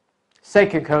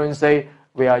 Second currency,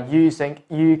 we are using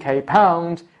UK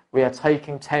pound, we are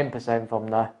taking 10% from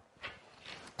there.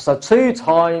 So 2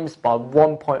 times by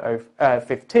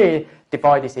 1.15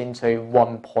 divided into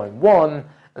 1.1,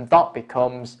 and that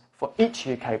becomes, for each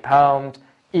UK pound,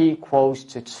 equals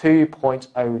to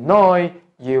 2.09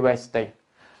 USD.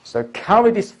 So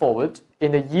carry this forward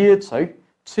in the year 2,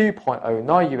 2.09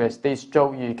 USD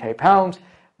stroke UK pound,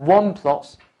 1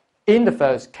 plus in the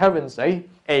first currency,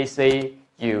 AC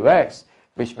US,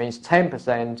 which means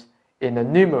 10% in the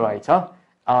numerator,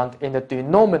 and in the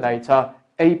denominator,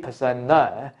 8%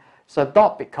 there. So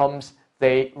that becomes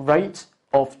the rate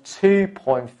of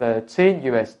 2.13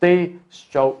 USD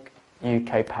stroke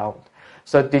UK pound.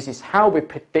 So this is how we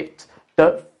predict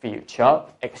the future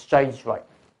exchange rate.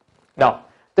 Now,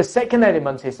 the second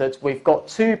element is that we've got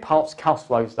 2 parts cash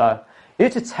flows there. You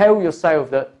need to tell yourself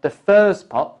that the first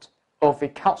part of the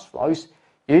cash flows,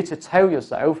 you need to tell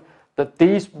yourself that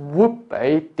these would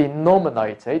be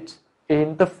denominated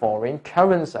in the foreign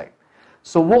currency.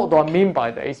 So what do I mean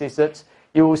by this is that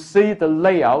you will see the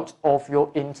layout of your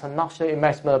international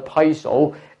investment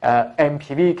appraisal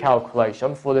NPV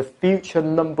calculation for the future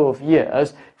number of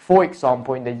years. For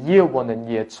example, in the year 1 and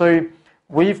year 2,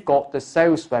 we've got the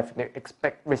sales revenue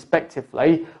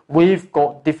respectively, we've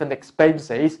got different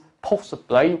expenses,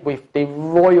 possibly with the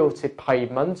royalty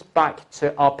payment back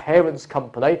to our parent's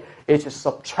company, you to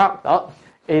subtract that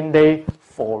in the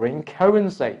foreign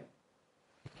currency.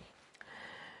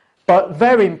 But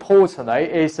very importantly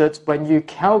is that when you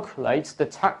calculate the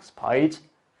tax paid,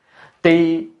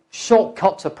 the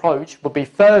shortcut approach would be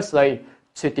firstly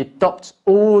to deduct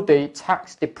all the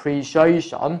tax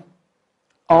depreciation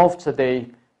after the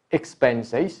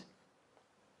expenses.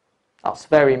 That's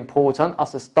very important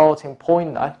as a starting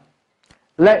point there.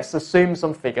 Let's assume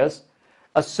some figures,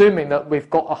 assuming that we've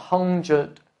got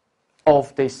 100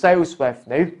 of the sales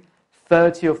revenue,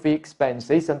 30 of the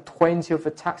expenses and 20 of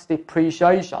the tax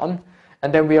depreciation,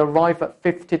 and then we arrive at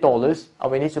 $50,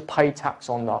 and we need to pay tax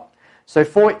on that. So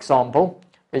for example,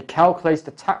 we calculate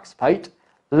the tax paid.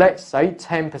 Let's say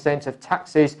 10% of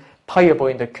taxes payable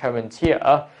in the current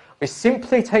year. We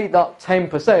simply take that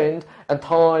 10% and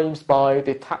times by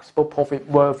the taxable profit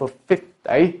worth of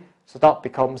 50, so that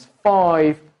becomes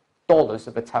 $5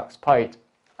 of the tax paid.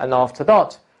 And after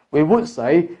that, we would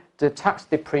say the tax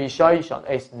depreciation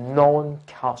is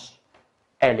non-cash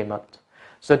element.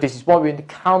 So this is why we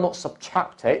cannot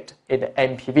subtract it in the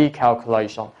NPV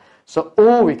calculation. So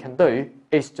all we can do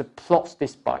is to plot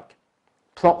this back.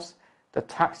 Plot the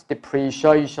tax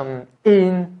depreciation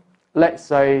in, let's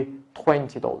say,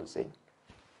 $20 in.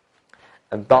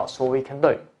 And that's all we can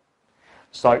do.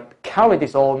 So carry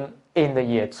this on in the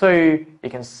year 2, you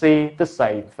can see the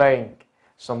same thing.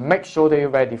 So make sure that you're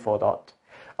ready for that.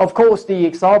 Of course, the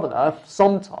examiner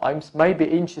sometimes may be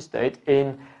interested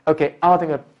in, okay,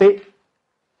 adding a bit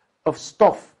of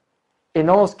stuff in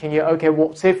asking you, okay,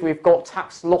 what if we've got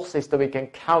tax losses that we can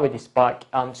carry this back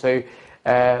and to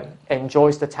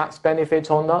enjoy the tax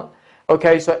benefit on that?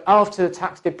 Okay, so after the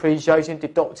tax depreciation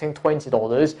deducting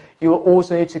 $20, you will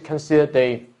also need to consider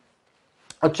the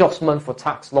adjustment for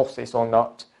tax losses on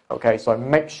that. Okay, so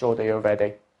make sure that you're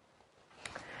ready.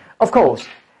 Of course,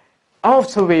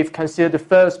 after we've considered the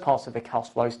first part of the cash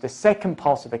flows, the second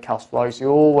part of the cash flows, you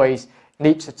always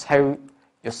need to tell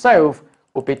yourself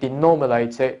will be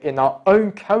denominated in our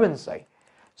own currency.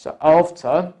 So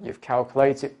after you've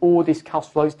calculated all these cash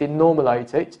flows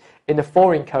denominated in the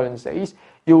foreign currencies,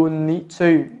 you will need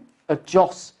to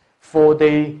adjust for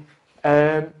the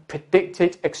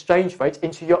predicted exchange rate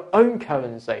into your own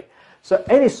currency. So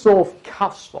any sort of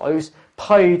cash flows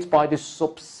paid by the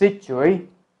subsidiary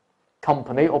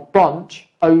company or branch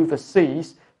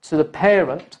overseas to the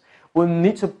parent will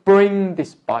need to bring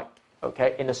this back,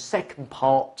 okay, in the second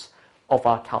part of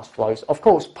our cash flows. Of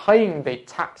course, paying the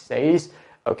taxes,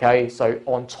 okay, so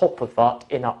on top of that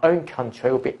in our own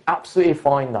country will be absolutely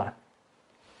fine now.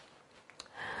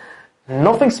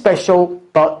 Nothing special,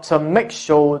 but to make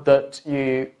sure that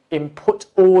you input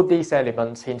all these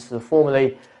elements into the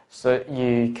formula so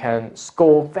you can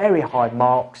score very high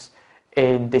marks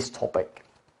in this topic.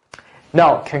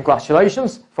 Now,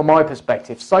 congratulations from my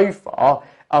perspective. So far,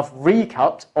 I've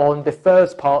recapped on the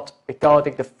first part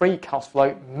regarding the free cash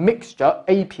flow mixture,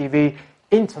 APV,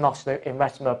 international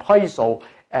investment appraisal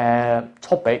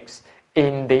topics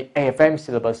in the AFM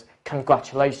syllabus.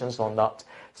 Congratulations on that.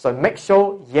 So make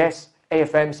sure, yes,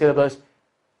 AFM syllabus,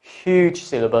 huge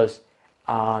syllabus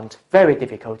and very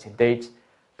difficult indeed.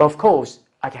 But of course,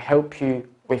 I can help you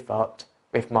with that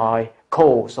with my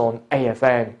course on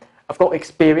AFM. I've got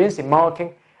experience in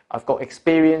marking, I've got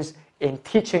experience in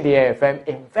teaching the AFM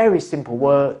in very simple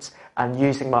words and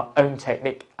using my own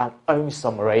technique and own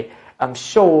summary. I'm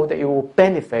sure that you will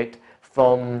benefit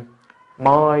from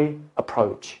my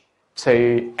approach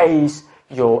to ace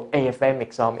your AFM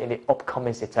exam in the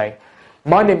upcoming sitting.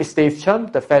 My name is Steve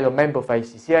Chen, the fellow member of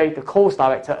ACCA, the course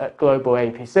director at Global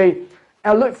APC.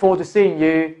 I look forward to seeing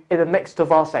you in the next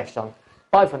of our session.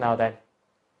 Bye for now then.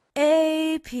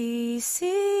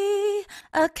 APC,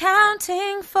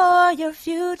 accounting for your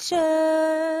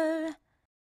future.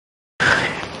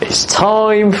 It's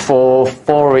time for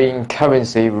foreign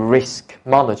currency risk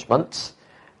management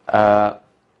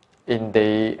in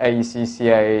the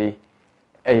ACCA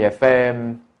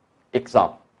AFM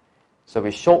exam. So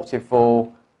we shorted for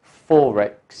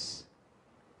Forex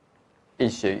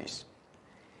issues.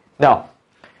 Now,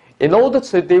 in order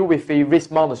to deal with the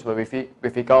risk management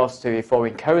with regards to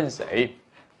foreign currency,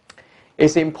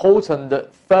 it's important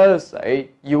that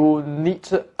firstly, you will need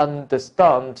to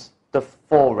understand the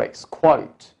Forex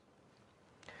quote.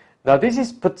 Now, this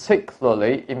is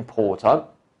particularly important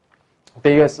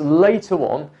because later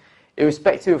on,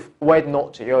 irrespective of whether or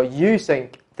not you're using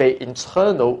the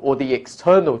internal or the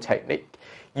external technique,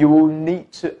 you will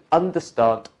need to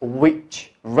understand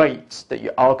which rates that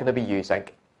you are going to be using.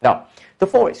 Now, the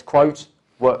Forex quote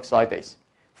works like this.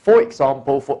 For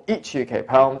example, for each UK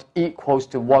pound equals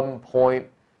to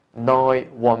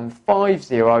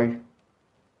 1.9150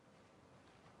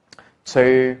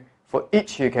 to, for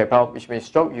each UK pound, which means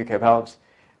stroke UK pounds,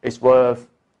 is worth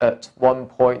at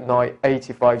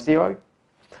 1.9850.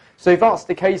 So if that's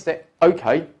the case, then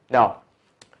okay, now,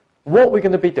 what we're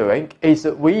going to be doing is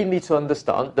that we need to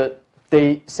understand that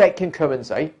the second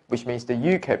currency, which means the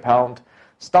UK pound,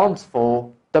 stands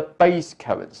for the base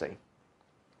currency.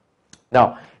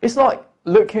 Now, it's like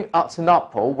looking at an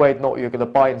apple, whether or not you're going to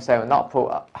buy and sell an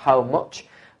apple at how much.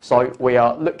 So we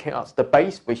are looking at the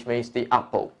base, which means the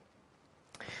apple.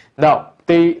 Now,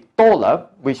 the dollar,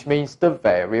 which means the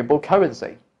variable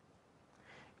currency.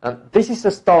 And this is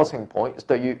the starting point,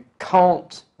 that you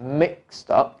can't mix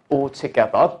that all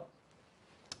together.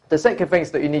 The second thing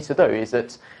that you need to do is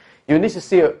that you need to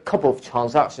see a couple of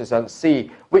transactions and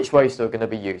see which ways they're going to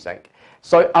be using.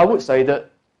 So I would say that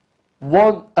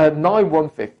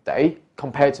 9150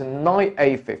 compared to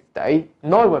 9850,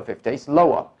 9150 is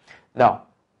lower. Now,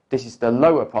 this is the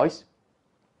lower price.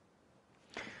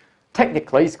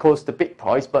 Technically, it's called the bid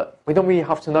price, but we don't really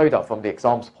have to know that from the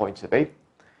exam's point of view.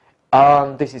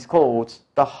 And this is called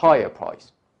the higher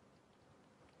price.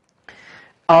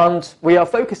 And we are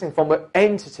focusing from an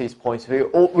entity's point of view,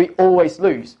 we always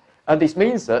lose. And this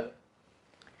means that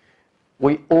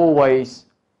we always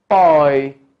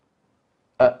buy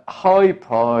at high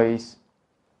price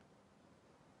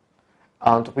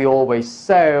and we always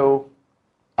sell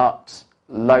at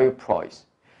low price.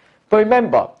 But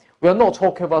remember, we are not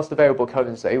talking about the variable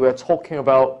currency, we are talking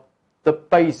about the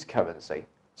base currency.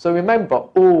 So remember,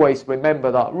 always remember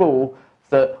that rule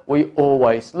that we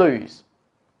always lose.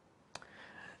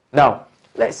 Now,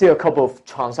 let's see a couple of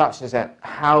transactions and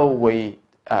how we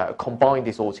combine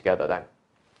this all together then.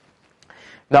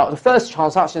 Now, the first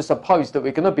transaction, suppose that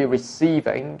we're going to be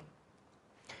receiving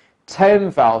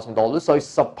 $10,000. So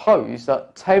suppose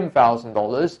that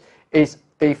 $10,000 is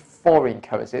the foreign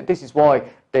currency. This is why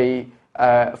the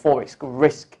forex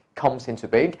risk comes into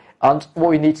being. And what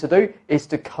we need to do is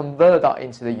to convert that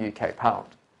into the UK pound.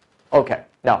 Okay,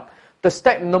 now, the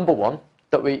step number one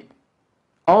that we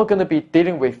are going to be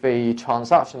dealing with a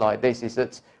transaction like this is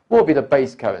that what will be the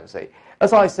base currency.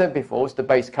 As I said before, it's the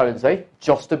base currency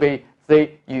just to be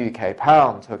the UK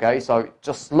pound. Okay, so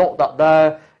just slot that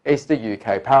there is the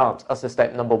UK pound as the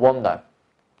step number one there.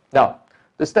 Now,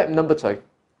 the step number two.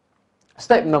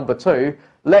 Step number two,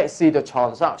 let's see the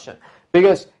transaction.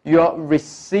 Because you are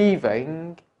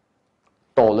receiving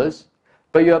dollars,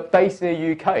 but you're based in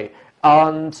the UK.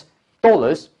 And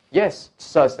dollars, yes, to a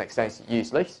certain extent, is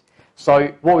useless.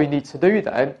 So what we need to do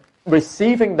then,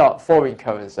 receiving that foreign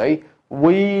currency,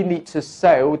 we need to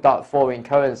sell that foreign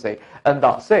currency. And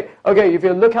that's it. Okay, if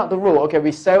you look at the rule, okay,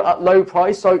 we sell at low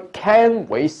price, so can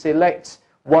we select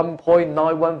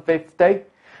 1.9150?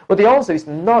 Well, the answer is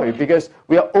no, because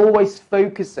we are always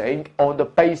focusing on the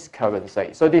base currency.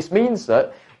 So this means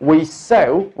that we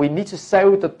need to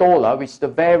sell the dollar, which is the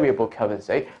variable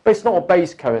currency, but it's not a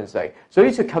base currency. So we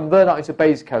need to convert that into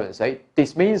base currency.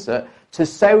 This means that to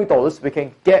sell dollars, we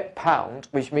can get pound,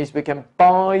 which means we can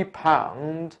buy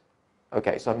pound.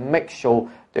 Okay, so make sure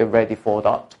they're ready for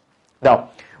that. Now,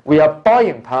 we are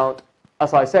buying pound.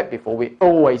 As I said before, we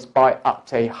always buy at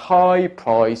a high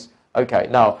price. Okay,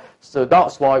 now, so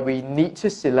that's why we need to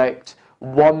select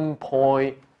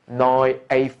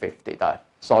 1.9850 there.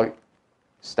 So,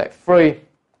 step 3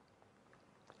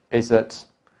 is that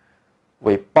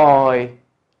we buy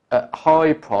at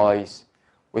high price,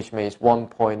 which means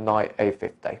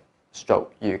 1.9850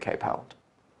 stroke UK pound.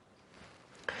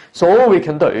 So all we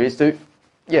can do is to,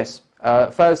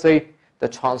 firstly, the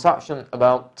transaction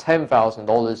amount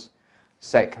 $10,000.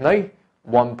 Secondly,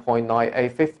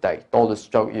 1.9850 dollars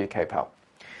stroke UK pound.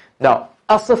 Now,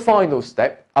 as a final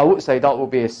step, I would say that will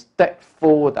be a step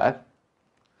 4 there,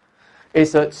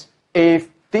 is that if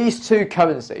these two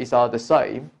currencies are the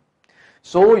same,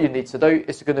 so all you need to do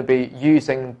is going to be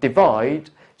using divide.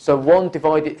 So one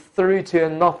divided through to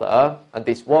another, and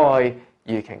this why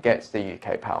you can get the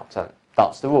UK pound. And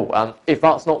that's the rule. And if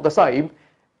that's not the same,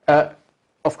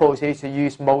 of course, you need to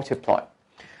use multiply.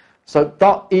 So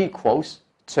that equals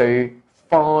to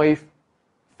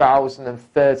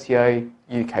 5,038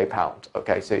 UK pound.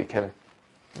 Okay, so you can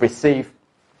receive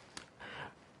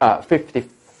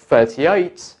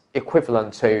 5038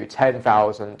 equivalent to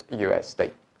 10,000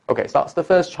 USD. Okay, so that's the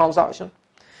first transaction.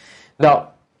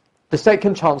 Now, the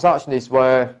second transaction is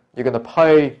where you're going to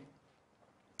pay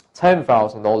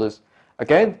 $10,000.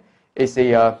 Again, it's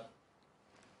the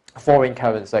foreign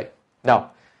currency.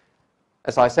 Now,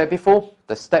 as I said before,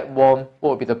 the step 1, what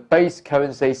will be the base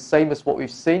currency, same as what we've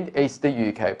seen, is the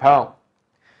UK pound.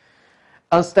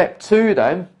 And step 2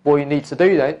 then, what you need to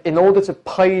do then, in order to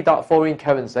pay that foreign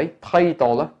currency, pay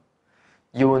dollar,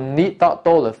 you will need that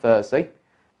dollar firstly.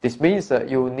 This means that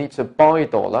you will need to buy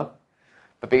dollar,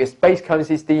 but because base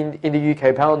currency is in the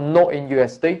UK pound, not in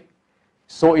USD,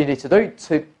 so what you need to do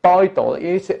to buy dollar,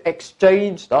 you need to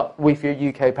exchange that with your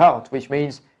UK pound, which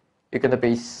means you're going to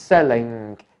be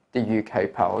selling the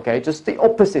UK pound. Okay, just the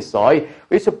opposite side.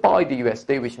 We need to buy the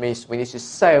USD, which means we need to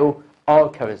sell our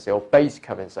currency or base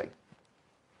currency.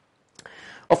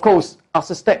 Of course,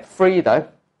 as a step 3 though,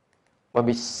 when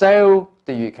we sell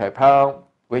the UK pound,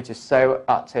 we just sell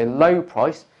at a low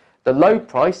price. The low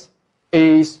price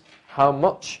is how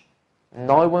much?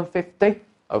 9150.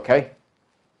 Okay,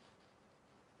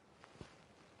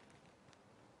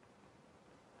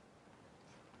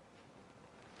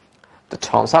 The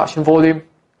transaction volume,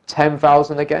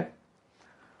 10,000 again.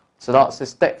 So that's a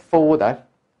step 4 there.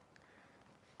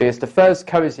 Because the first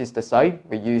currency is the same,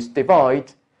 we use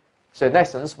divide. So in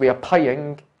essence, we are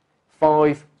paying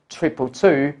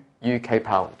 5,222 UK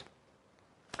pound.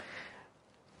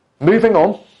 Moving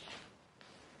on,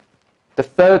 the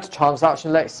third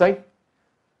transaction, let's say,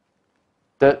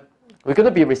 that we're going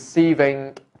to be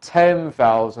receiving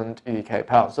 10,000 UK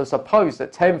pounds. So suppose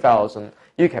that 10,000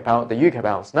 UK pound, the UK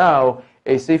pounds now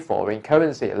is a foreign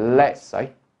currency, let's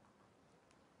say.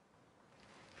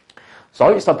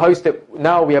 So suppose that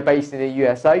now we are based in the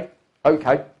USA.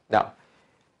 Okay, now,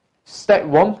 step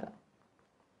 1,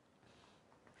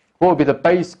 what will be the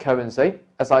base currency?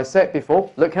 As I said before,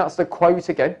 look at the quote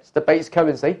again. It's the base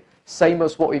currency, same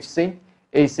as what we've seen,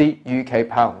 is the UK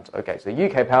pound. Okay, so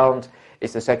UK pound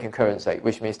is the second currency,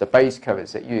 which means the base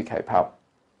currency, UK pound.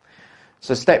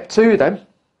 So step 2 then,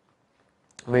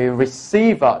 we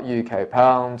receive that UK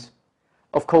pound.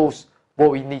 Of course,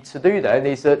 what we need to do then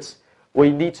is that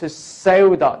we need to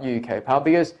sell that UK pound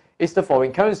because it's the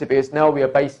foreign currency, because now we are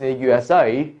based in the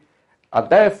USA, and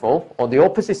therefore, on the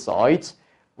opposite side,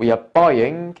 we are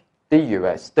buying the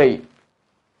USD.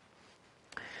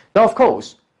 Now, of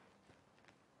course,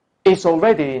 it's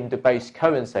already in the base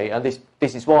currency, and this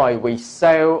is why we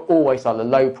sell always at a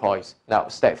low price. Now,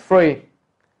 step 3,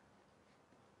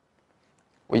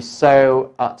 we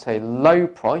sell at a low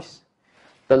price.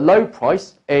 The low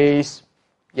price is,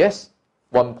 yes,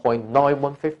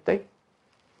 1.9150.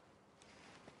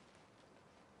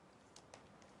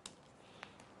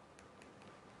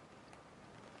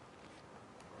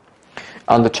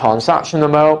 And the transaction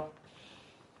amount,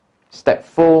 step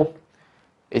 4,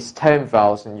 is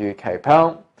 10,000 UK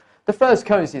pound. The first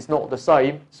currency is not the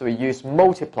same, so we use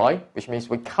multiply, which means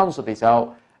we cancel this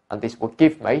out, and this will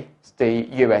give me the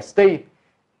USD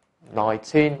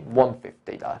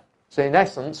 19,150 there. So in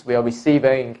essence, we are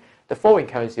receiving the foreign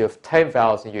currency of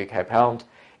 10,000 UK pound,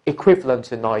 equivalent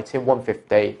to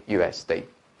 19,150 USD.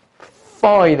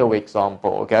 Final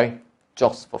example, okay,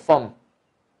 just for fun,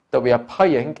 that we are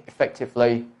paying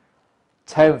effectively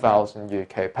 10,000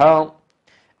 UK pound.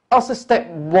 As a step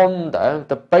 1 there,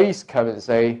 the base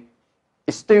currency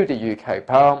is still the UK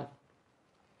pound.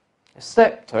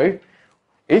 Step 2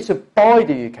 is to buy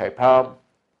the UK pound,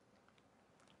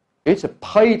 is to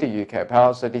pay the UK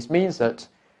pound, so this means that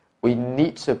we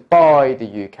need to buy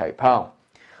the UK pound.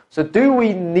 So do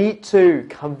we need to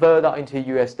convert that into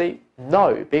USD?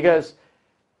 No, because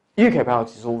UK pound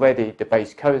is already the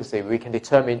base currency. We can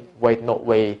determine whether or not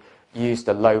we use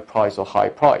the low price or high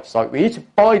price. So we need to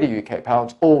buy the UK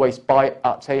pound, always buy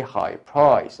at a high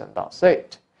price, and that's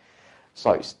it.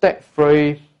 So step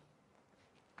 3,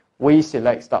 we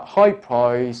select that high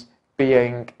price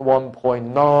being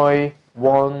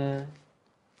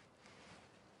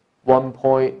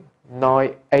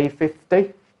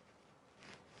 1.9850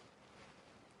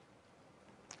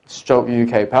 stroke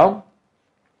UK pound.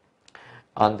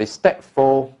 And the step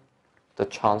 4, the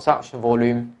transaction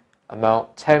volume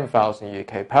amount 10,000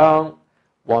 UK pound,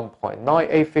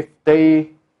 1.9850,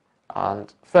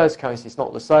 and first currency is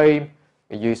not the same,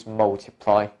 we use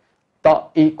multiply. That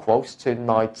equals to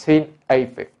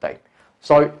 19,850.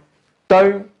 So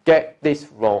don't get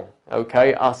this wrong,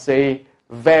 okay, as a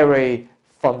very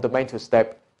fundamental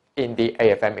step in the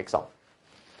AFM exam.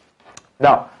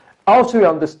 Now, after we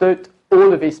understood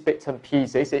all of these bits and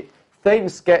pieces,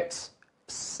 things get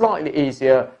slightly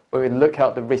easier when we look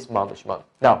at the risk management.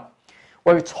 Now,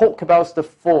 when we talk about the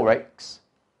Forex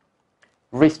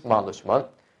risk management,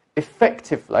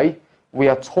 effectively, we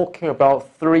are talking about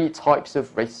 3 types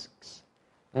of risks,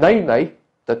 namely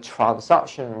the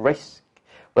transaction risk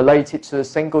related to a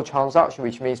single transaction,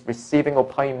 which means receiving or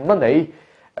paying money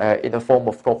in the form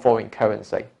of foreign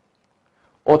currency.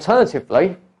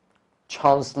 Alternatively,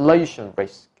 translation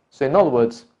risk. So in other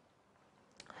words,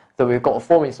 that we've got a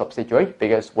foreign subsidiary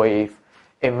because we've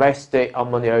invested our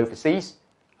money overseas,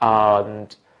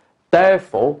 and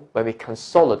therefore, when we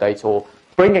consolidate or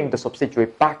bringing the subsidiary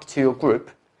back to your group,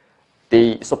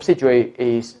 the subsidiary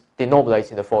is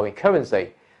denominated in the foreign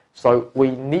currency. So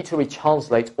we need to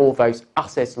retranslate all those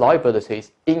assets,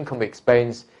 liabilities, income,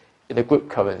 expense in the group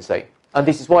currency. And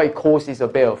this is why it causes a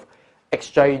bit of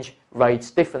exchange rates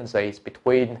differences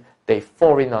between the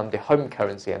foreign and the home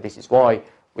currency, and this is why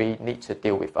we need to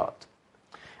deal with that.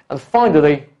 And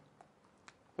finally,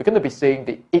 we're going to be seeing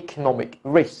the economic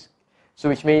risk, so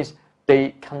which means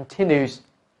the continuous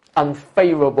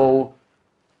unfavorable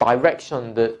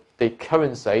direction that the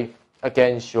currency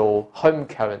against your home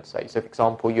currency. So for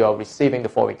example, you are receiving the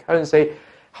foreign currency,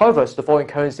 however, the foreign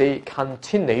currency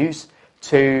continues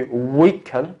to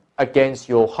weaken against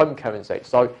your home currency.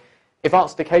 So If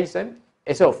that's the case, then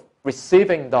instead of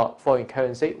receiving that foreign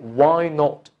currency, why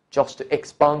not just to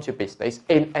expand your business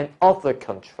in another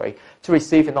country to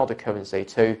receive another currency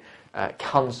to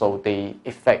cancel the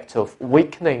effect of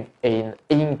weakening in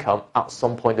income at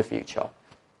some point in the future?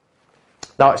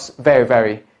 That's very,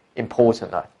 very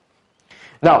important now.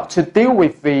 Now, to deal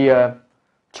with the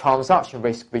transaction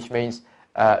risk, which means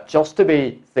just to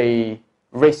be the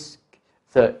risk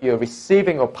that you're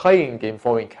receiving or paying in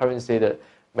foreign currency that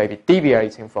may be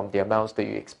deviating from the amounts that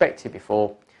you expected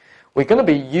before, we're going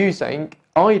to be using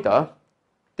either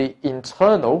the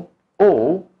internal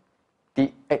or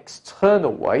the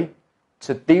external way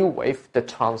to deal with the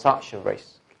transaction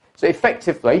risk. So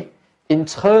effectively,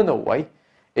 internal way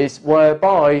is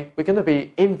whereby we're going to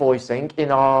be invoicing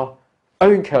in our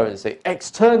own currency.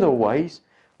 External ways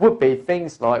would be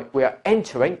things like we are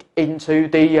entering into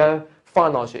the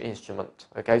financial instrument.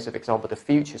 Okay, so for example, the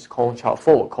futures contract,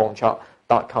 forward contract,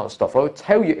 that kind of stuff. I'll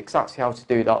tell you exactly how to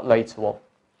do that later on.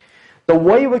 The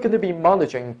way we're going to be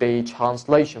managing the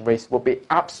translation risk will be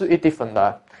absolutely different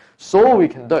there. So all we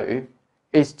can do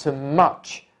is to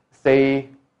match the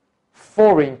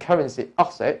foreign currency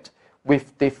asset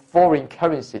with the foreign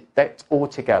currency debt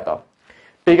altogether.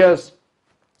 Because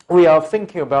we are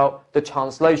thinking about the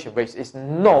translation risk. It's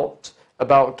not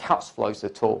about cash flows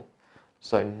at all.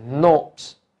 So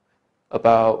not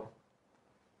about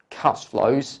cash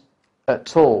flows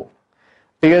at all.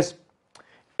 Because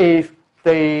if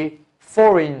the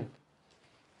forex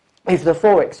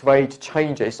rate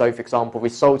changes, so for example,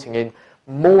 resulting in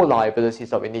more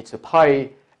liabilities that we need to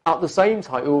pay, at the same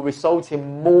time, it will result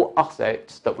in more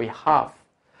assets that we have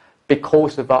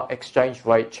because of that exchange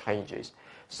rate changes.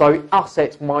 So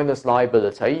assets minus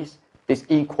liabilities is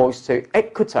equals to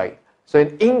equity. So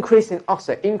an increase in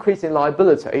asset, increase in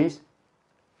liabilities,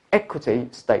 equity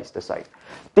stays the same.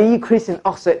 Decrease in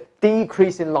asset,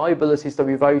 decrease in liabilities that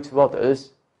we owe to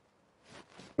others,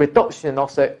 reduction in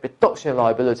asset, reduction in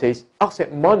liabilities,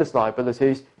 asset minus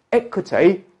liabilities,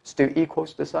 equity still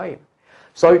equals the same.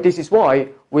 So this is why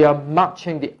we are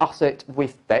matching the asset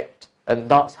with debt, and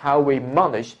that's how we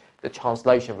manage the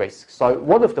translation risk. So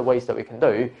one of the ways that we can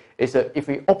do is that if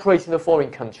we operate in a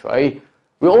foreign country,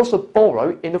 we also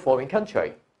borrow in the foreign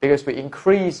country because we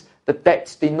increase the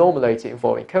debt denominated in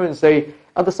foreign currency.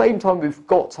 At the same time, we've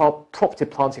got our property,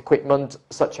 plant, equipment,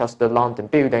 such as the land and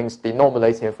buildings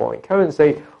denominated in foreign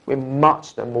currency. We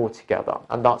match them all together,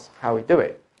 and that's how we do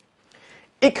it.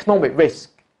 Economic risk.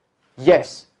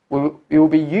 Yes, we will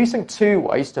be using two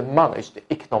ways to manage the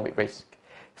economic risk.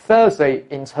 Firstly,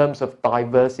 in terms of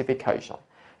diversification.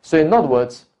 So in other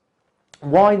words,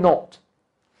 why not?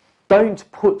 Don't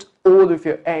put all of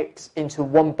your eggs into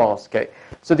one basket.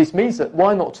 So this means that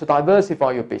why not to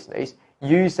diversify your business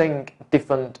using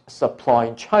different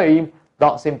supply chain?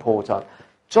 That's important.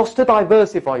 Just to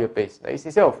diversify your business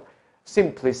itself,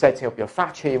 simply setting up your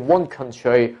factory in one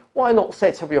country, why not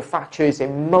set up your factories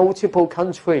in multiple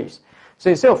countries? So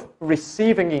instead of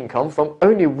receiving income from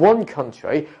only one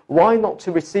country, why not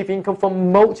to receive income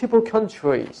from multiple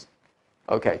countries?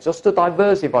 Okay, just to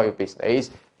diversify your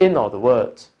business, in other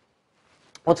words.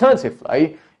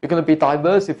 Alternatively, you're going to be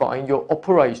diversifying your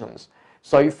operations.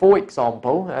 So for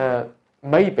example,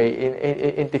 maybe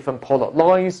in different product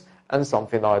lines and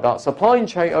something like that. Supply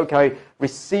chain, okay,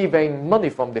 receiving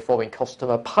money from the foreign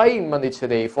customer, paying money to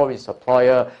the foreign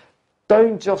supplier.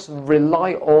 Don't just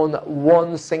rely on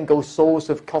one single source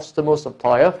of customer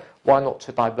supplier. Why not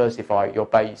to diversify your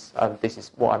base? And this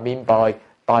is what I mean by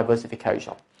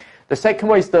diversification. The second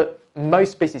way is that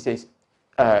most businesses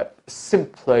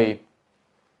simply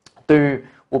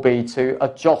will be to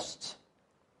adjust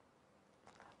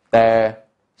their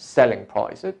selling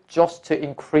price, just to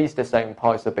increase the selling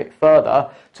price a bit further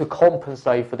to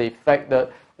compensate for the effect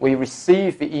that we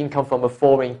receive the income from a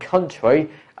foreign country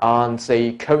and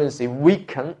the currency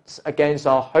weakens against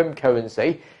our home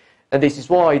currency. And this is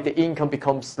why the income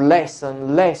becomes less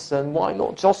and less, and why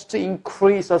not just to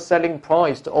increase our selling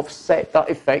price to offset that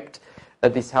effect?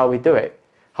 And this is how we do it.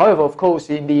 However, of course,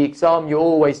 in the exam, you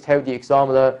always tell the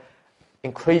examiner,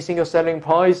 increasing your selling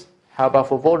price, how about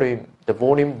for volume? The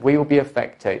volume will be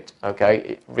affected,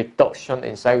 okay? Reduction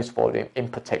in sales volume in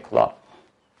particular.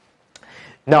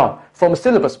 Now, from a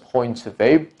syllabus point of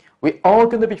view, we are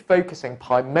going to be focusing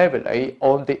primarily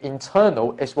on the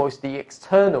internal as well as the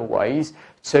external ways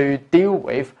to deal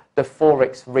with the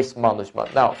forex risk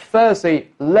management. Now,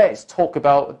 firstly, let's talk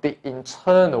about the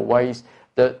internal ways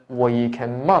that we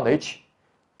can manage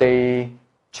the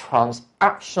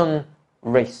transaction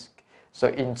risk. So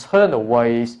internal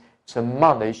ways to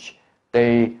manage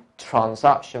the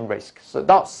transaction risk. So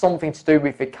that's something to do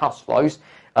with the cash flows.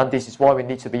 And this is why we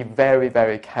need to be very,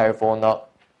 very careful on that.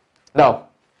 Now,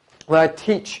 when I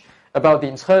teach about the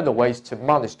internal ways to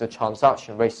manage the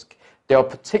transaction risk, there are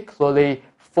particularly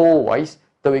 4 ways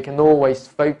that we can always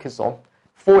focus on.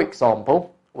 For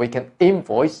example, we can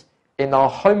invoice in our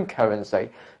home currency.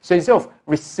 So instead of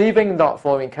receiving that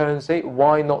foreign currency,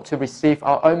 why not to receive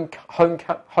our own home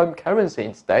currency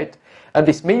instead? And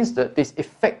this means that this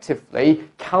effectively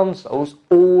cancels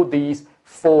all these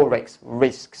forex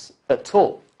risks at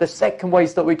all. The second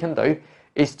ways that we can do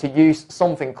is to use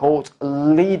something called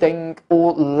leading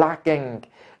or lagging.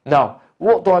 Now,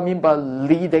 what do I mean by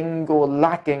leading or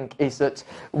lagging is that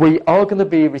we are going to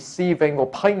be receiving or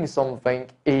paying something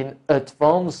in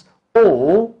advance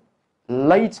or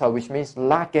later, which means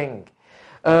lagging.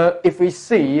 If we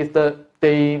see that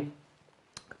the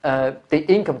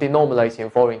income denominated in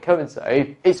foreign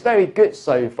currency is very good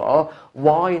so far,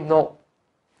 why not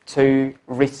to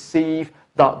receive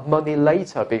that money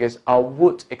later? Because I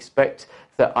would expect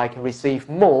that I can receive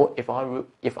more if I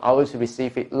were to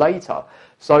receive it later.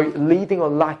 So leading or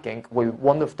lagging will be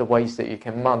one of the ways that you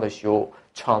can manage your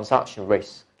transaction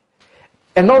risk.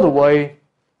 Another way,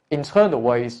 internal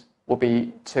ways, will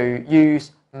be to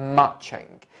use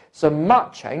matching. So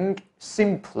matching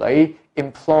simply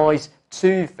implies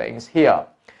 2 things here.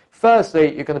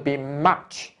 Firstly, you're going to be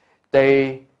match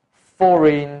the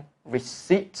foreign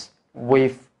receipt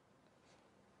with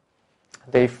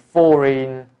the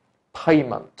foreign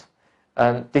payment.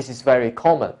 And this is very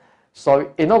common.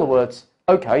 So in other words,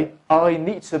 okay, I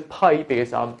need to pay,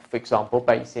 because I'm, for example,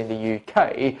 based in the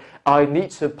UK, I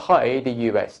need to pay the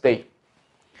USD.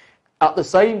 At the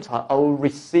same time, I will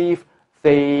receive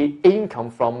the income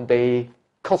from the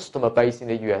customer based in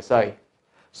the USA.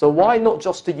 So why not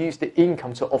just to use the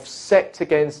income to offset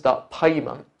against that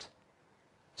payment?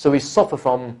 So we suffer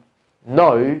from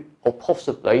no or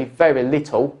possibly very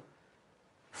little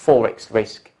forex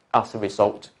risk as a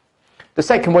result. The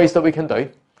second ways that we can do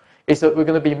is that we're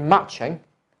going to be matching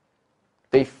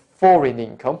the foreign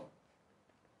income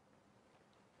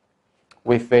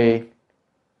with the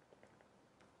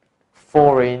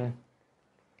foreign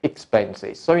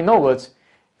expenses. So in other words,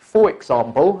 for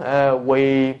example,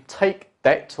 we take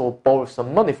debt or borrow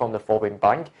some money from the foreign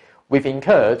bank, we've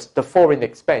incurred the foreign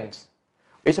expense.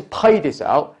 We should pay this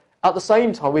out. At the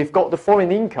same time, we've got the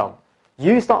foreign income.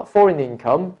 Use that foreign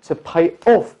income to pay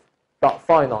off that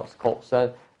finance cost.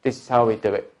 And this is how we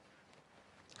do it.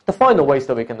 The final ways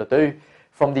that we're going to do,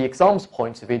 from the exams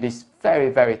point of view, is very,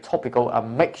 very topical,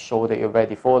 and make sure that you're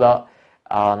ready for that.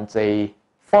 And the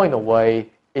final way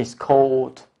is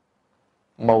called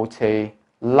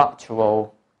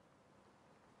multilateral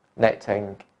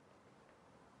netting.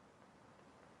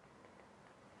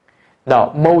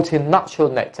 Now, multilateral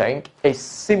netting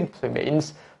simply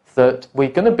means that we're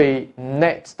going to be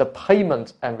net the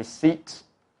payment and receipt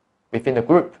within a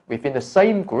group, within the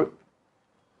same group.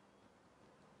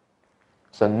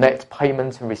 So net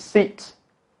payment and receipt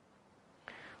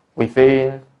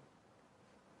within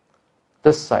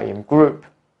the same group.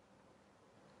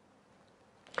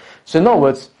 So in other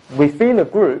words, within a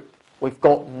group, we've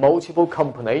got multiple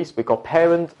companies, we've got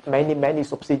parent, many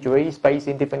subsidiaries based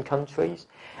in different countries.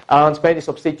 And many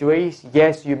subsidiaries,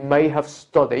 yes, you may have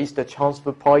studied the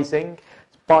transfer pricing,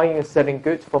 buying and selling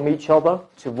goods from each other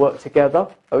to work together,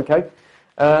 okay,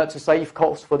 to save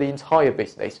costs for the entire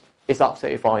business. It's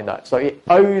absolutely fine that. So it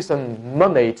owes some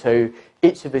money to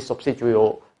each of the subsidiary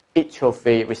or each of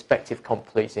the respective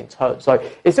companies in turn. So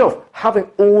instead of having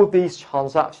all these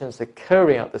transactions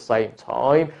occurring at the same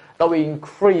time, that will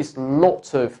increase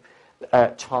lots of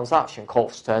transaction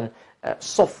costs and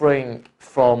suffering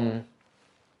from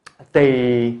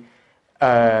the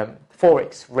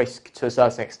forex risk to a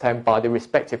certain extent by the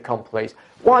respective companies.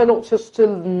 Why not just to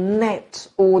net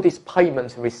all these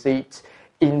payments and receipts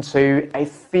into a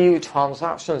few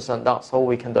transactions, and that's all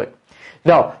we can do.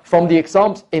 Now, from the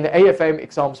exams, in the AFM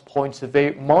exams point of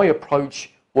view, my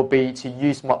approach would be to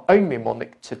use my own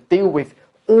mnemonic to deal with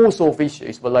all sorts of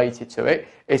issues related to it.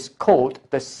 It's called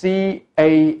the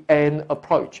CAN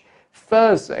approach.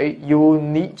 Firstly, you will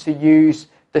need to use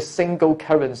the single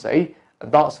currency,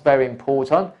 and that's very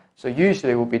important. So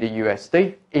usually it will be the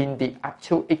USD in the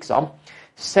actual exam.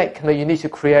 Secondly, you need to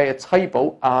create a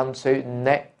table and to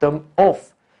net them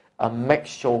off and make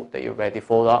sure that you're ready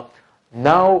for that.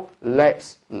 Now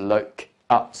let's look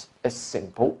at a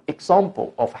simple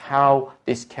example of how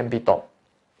this can be done.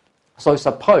 So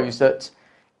suppose that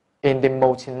in the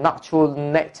multilateral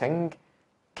netting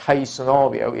case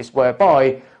scenario is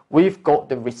whereby we've got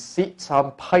the receipts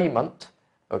and payment,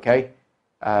 okay,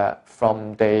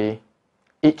 from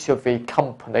each of the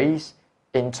companies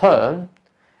in turn,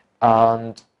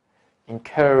 and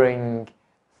incurring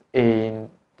in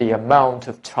the amount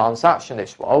of transaction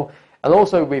as well. And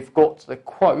also we've got the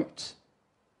quote,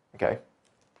 okay,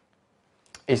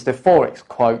 is the Forex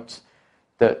quote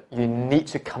that you need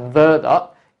to convert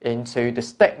that into the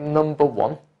step number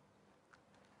 1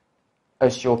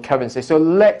 as your currency. So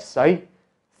let's say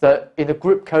that in the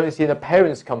group currency in the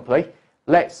parent company,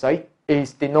 let's say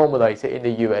is denominated in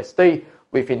the USD.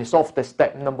 We finish off the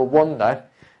step number 1 there.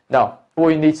 Now, what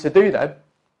we need to do then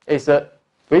is that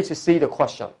we need to see the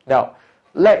question. Now,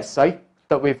 let's say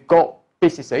that we've got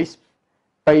businesses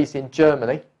based in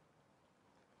Germany.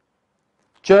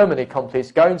 Germany company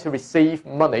is going to receive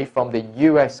money from the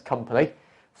US company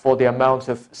for the amount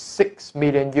of €6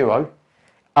 million.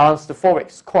 And the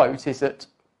Forex quote is that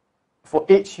for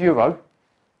each euro,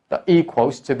 that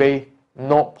equals to be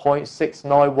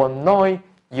 0.6919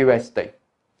 USD.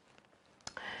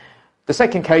 The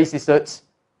second case is that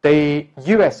the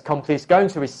US company is going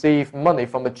to receive money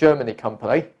from a Germany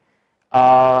company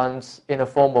and in the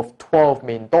form of $12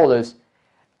 million.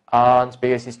 And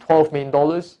because it's $12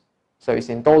 million, so it's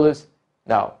in dollars,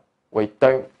 now we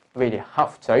don't really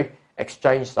have to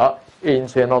exchange that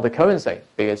into another currency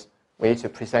because we need to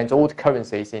present all the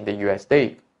currencies in the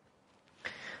USD.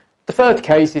 The third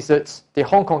case is that the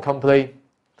Hong Kong company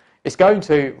is going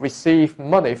to receive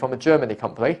money from a Germany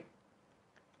company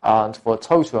and for a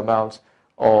total amount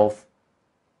of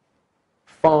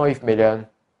 5 million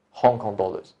Hong Kong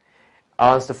dollars.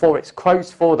 And the Forex quote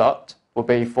for that will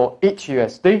be for each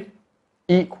USD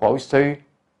equals to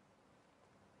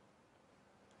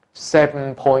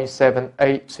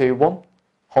 7.7821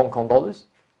 Hong Kong dollars,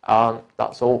 and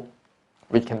that's all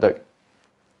we can do.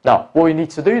 Now, what we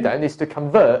need to do then is to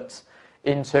convert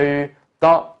into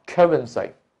that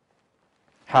currency.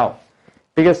 How?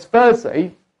 Because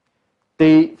firstly,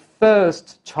 the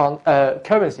first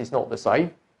currency is not the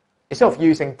same. Instead of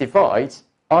using divide,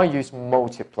 I use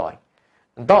multiply.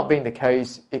 And that being the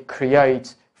case, it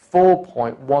creates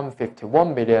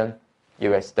 4.151 million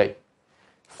USD.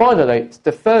 Finally,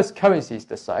 the first currency is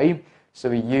the same, so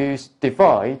we use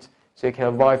divide, so you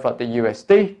can arrive at the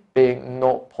USD being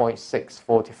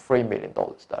 $0.643 million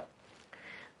there.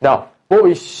 Now, what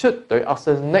we should do as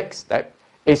the next step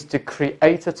is to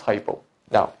create a table.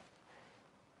 Now,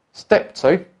 step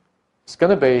 2 is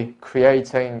going to be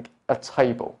creating a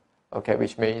table, okay,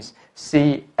 which means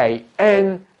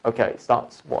CAN, okay, so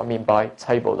that's what I mean by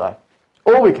table there.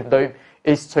 All we can do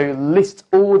is to list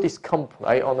all this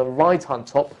company on the right-hand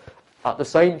top at the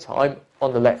same time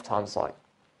on the left-hand side.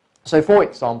 So, for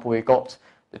example, we've got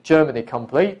the Germany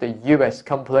company, the US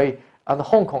company, and the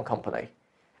Hong Kong company.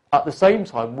 At the same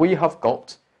time, we have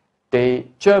got the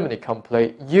Germany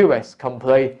company, US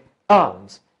company,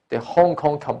 and the Hong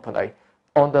Kong company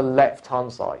on the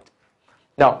left-hand side.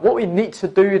 Now, what we need to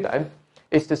do then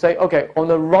is to say, okay, on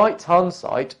the right-hand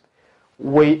side,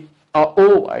 we are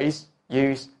always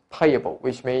use payable,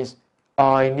 which means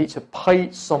I need to pay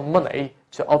some money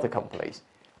to other companies.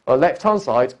 On the left-hand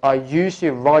side, I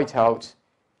usually write out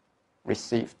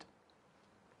received.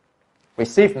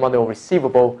 Received money or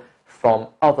receivable from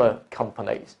other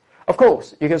companies. Of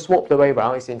course, you can swap the way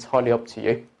around. It's entirely up to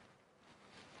you.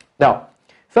 Now,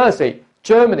 firstly,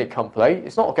 Germany company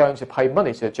is not going to pay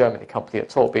money to a Germany company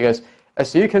at all because,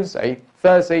 as you can see,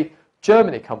 firstly,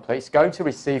 Germany company is going to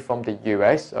receive from the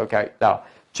US. Okay, now,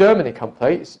 Germany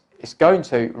company is going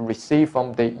to receive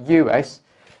from the US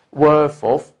worth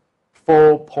of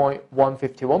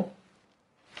 4.151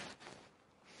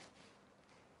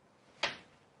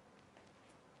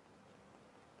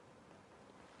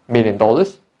 million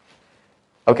dollars.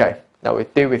 Okay, now we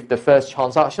deal with the first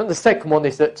transaction. The second one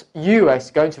is that US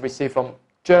is going to receive from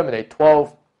Germany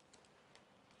 12.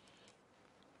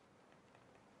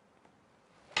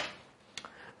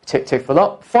 Tick, tick for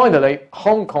that. Finally,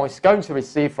 Hong Kong is going to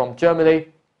receive from Germany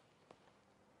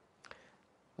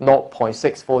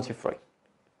 0.643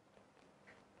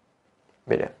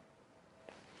 million.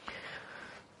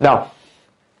 Now,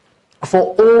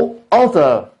 for all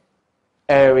other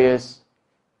areas,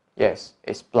 yes,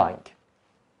 it's blank.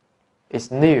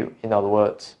 It's new, in other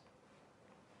words.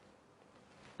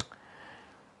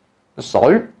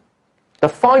 So, the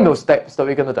final steps that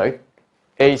we're going to do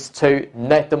is to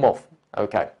net them off.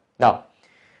 Okay, now,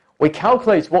 we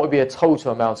calculate what would be a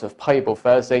total amount of payable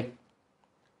firstly.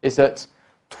 Is that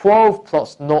 12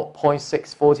 plus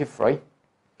 0.643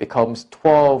 becomes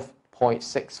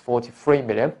 12.643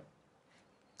 million.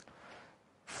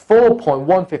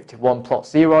 4.151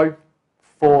 plus 0,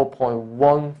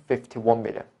 4.151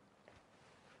 million.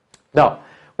 Now,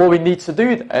 what we need to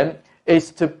do then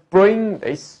is to bring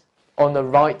this on the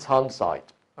right-hand side.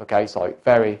 Okay, so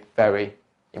very, very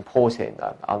importing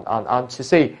them and to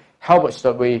see how much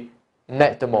that we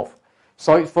net them off.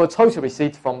 So for total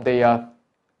receipt from the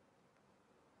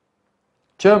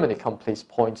Germany company's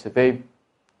point of view,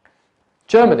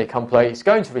 Germany company is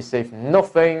going to receive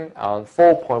nothing, and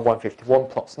 4.151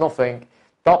 plus nothing,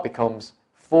 that becomes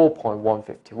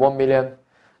 4.151 million,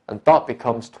 and that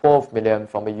becomes 12 million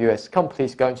from a US company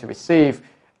is going to receive,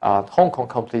 and Hong Kong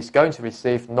company is going to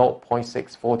receive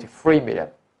 0.643 million.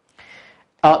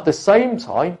 At the same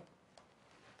time,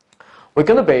 we're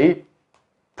going to be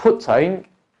putting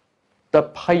the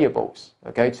payables,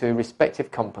 okay, to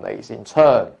respective companies in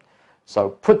turn. So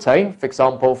putting, for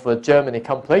example, for Germany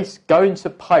companies, going to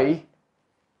pay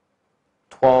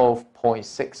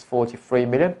 12.643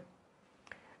 million,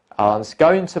 and it's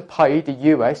going to pay the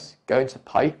US, going to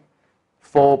pay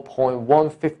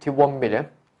 4.151 million.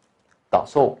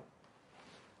 That's all.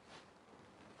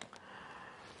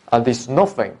 And there's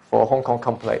nothing for a Hong Kong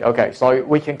company. Okay, so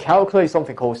we can calculate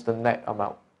something called the net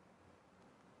amount.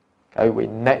 Okay, we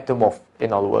net them off,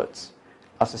 in other words.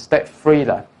 That's a step 3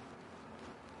 there.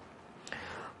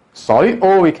 So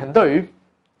all we can do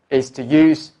is to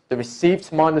use the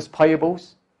received minus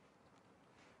payables,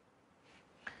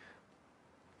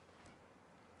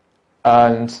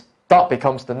 and that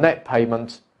becomes the net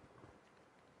payment,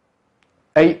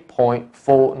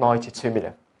 8.492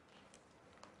 million.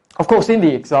 Of course, in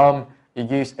the exam, you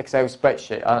use Excel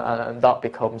spreadsheet, and that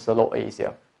becomes a lot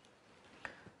easier.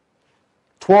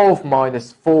 12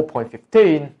 minus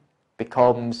 4.15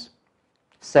 becomes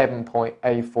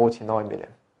 7.849 million.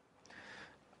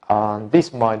 And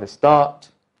this minus that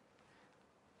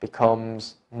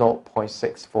becomes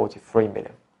 0.643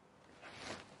 million.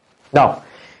 Now,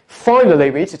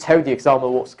 finally, we need to tell the examiner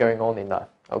what's going on in there.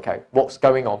 Okay, what's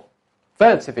going on?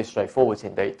 Relatively straightforward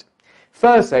indeed.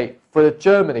 Firstly, for the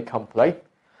Germany company,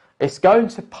 it's going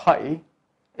to pay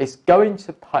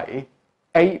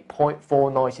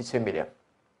 8.492 million.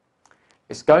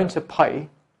 It's going to pay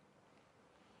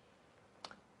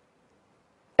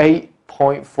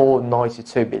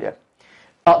 8.492 billion.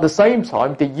 At the same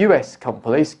time, the US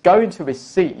company is going to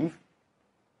receive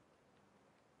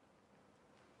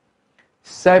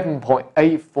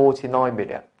 7.849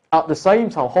 million. At the same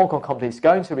time, Hong Kong company is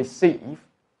going to receive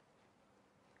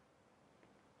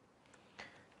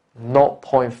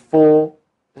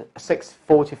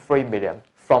 0.4643 million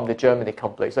from the Germany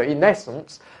company. So in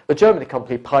essence, the Germany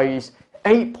company pays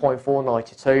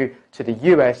 8.492 to the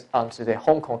US and to the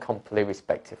Hong Kong company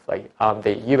respectively, and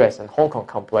the US and Hong Kong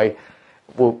company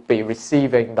will be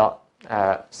receiving that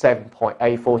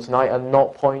 7.849 and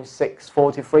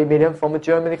 0.643 million from the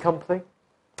Germany company,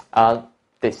 and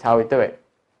this is how we do it.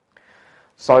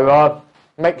 So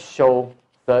make sure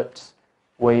that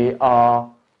we are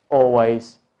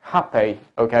always happy,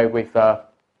 okay, with the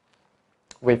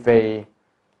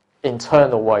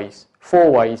internal ways,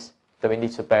 4 ways that we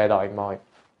need to bear that in mind.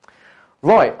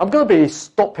 Right, I'm going to be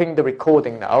stopping the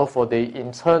recording now for the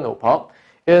internal part.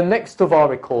 In the next of our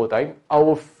recording, I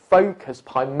will focus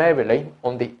primarily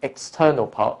on the external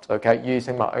part, okay,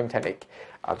 using my own technique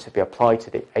to be applied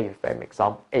to the AFM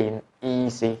exam in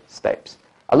easy steps.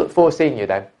 I look forward to seeing you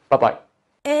then. Bye-bye.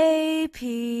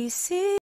 APC